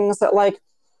about things that like,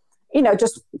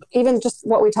 just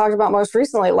what we talked about most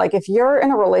recently. Like if you're in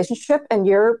a relationship and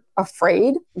you're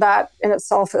afraid, that in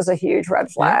itself is a huge red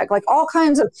flag. Yeah. Like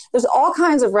there's all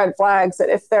kinds of red flags that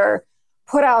if they're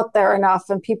put out there enough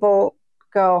and people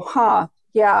go,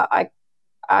 yeah, I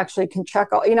actually can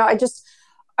check all,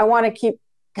 I want to keep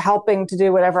helping to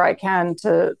do whatever I can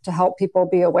to help people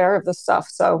be aware of this stuff.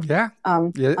 So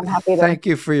I'm happy to. Thank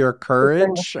you for your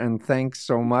courage, and thanks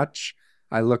so much.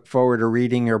 I look forward to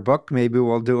reading your book. Maybe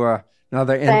we'll do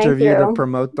another interview to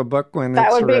promote the book when it's ready.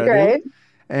 That would be great.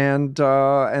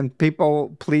 And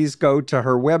people, please go to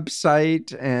her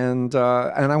website. And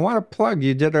I want to plug.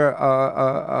 You did a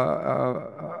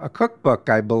cookbook,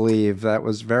 I believe, that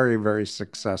was very, very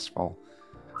successful.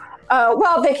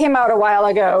 Well, they came out a while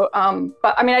ago,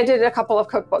 but I mean, I did a couple of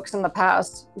cookbooks in the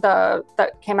past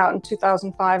that came out in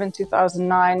 2005 and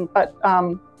 2009. But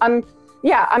I'm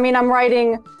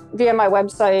writing via my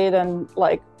website and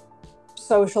like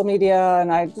social media,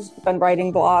 and I've just been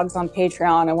writing blogs on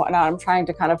Patreon and whatnot. I'm trying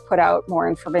to kind of put out more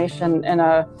information in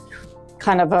a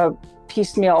kind of a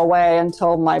piecemeal way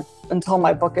until my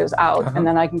book is out, and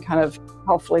then I can kind of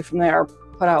hopefully from there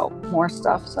put out more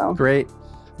stuff. So great.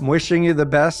 I'm wishing you the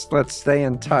best. Let's stay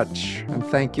in touch. And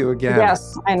thank you again.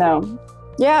 Yes, I know.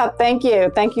 Yeah, thank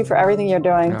you. Thank you for everything you're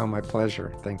doing. Oh, my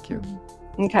pleasure. Thank you.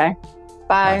 Okay.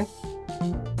 Bye.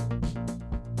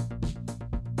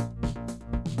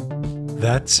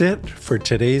 That's it for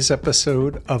today's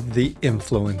episode of The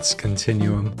Influence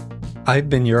Continuum. I've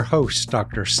been your host,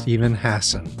 Dr. Stephen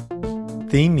Hassan.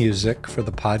 Theme music for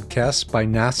the podcast by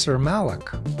Nasser Malik.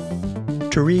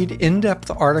 To read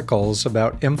in-depth articles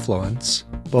about influence,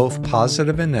 both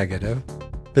positive and negative,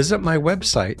 visit my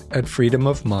website at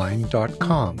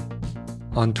freedomofmind.com.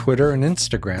 On Twitter and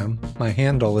Instagram, my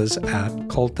handle is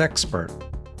 @cultexpert.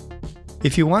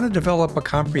 If you want to develop a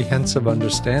comprehensive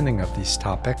understanding of these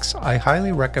topics, I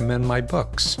highly recommend my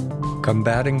books,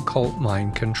 Combating Cult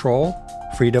Mind Control,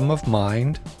 Freedom of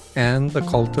Mind, and The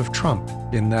Cult of Trump,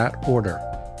 in that order.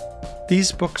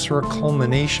 These books are a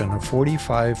culmination of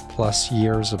 45-plus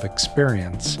years of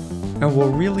experience and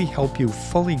will really help you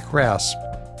fully grasp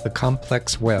the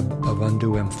complex web of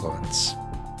undue influence.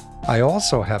 I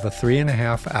also have a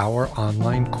 3.5-hour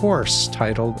online course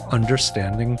titled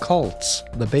Understanding Cults,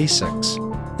 The Basics,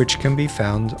 which can be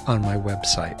found on my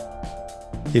website.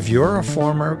 If you're a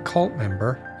former cult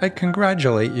member, I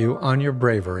congratulate you on your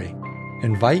bravery,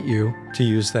 invite you to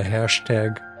use the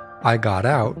hashtag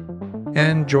 #IGotOut,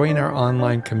 and join our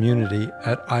online community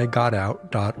at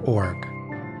igotout.org.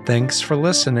 Thanks for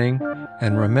listening,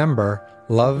 and remember,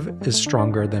 love is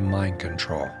stronger than mind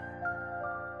control.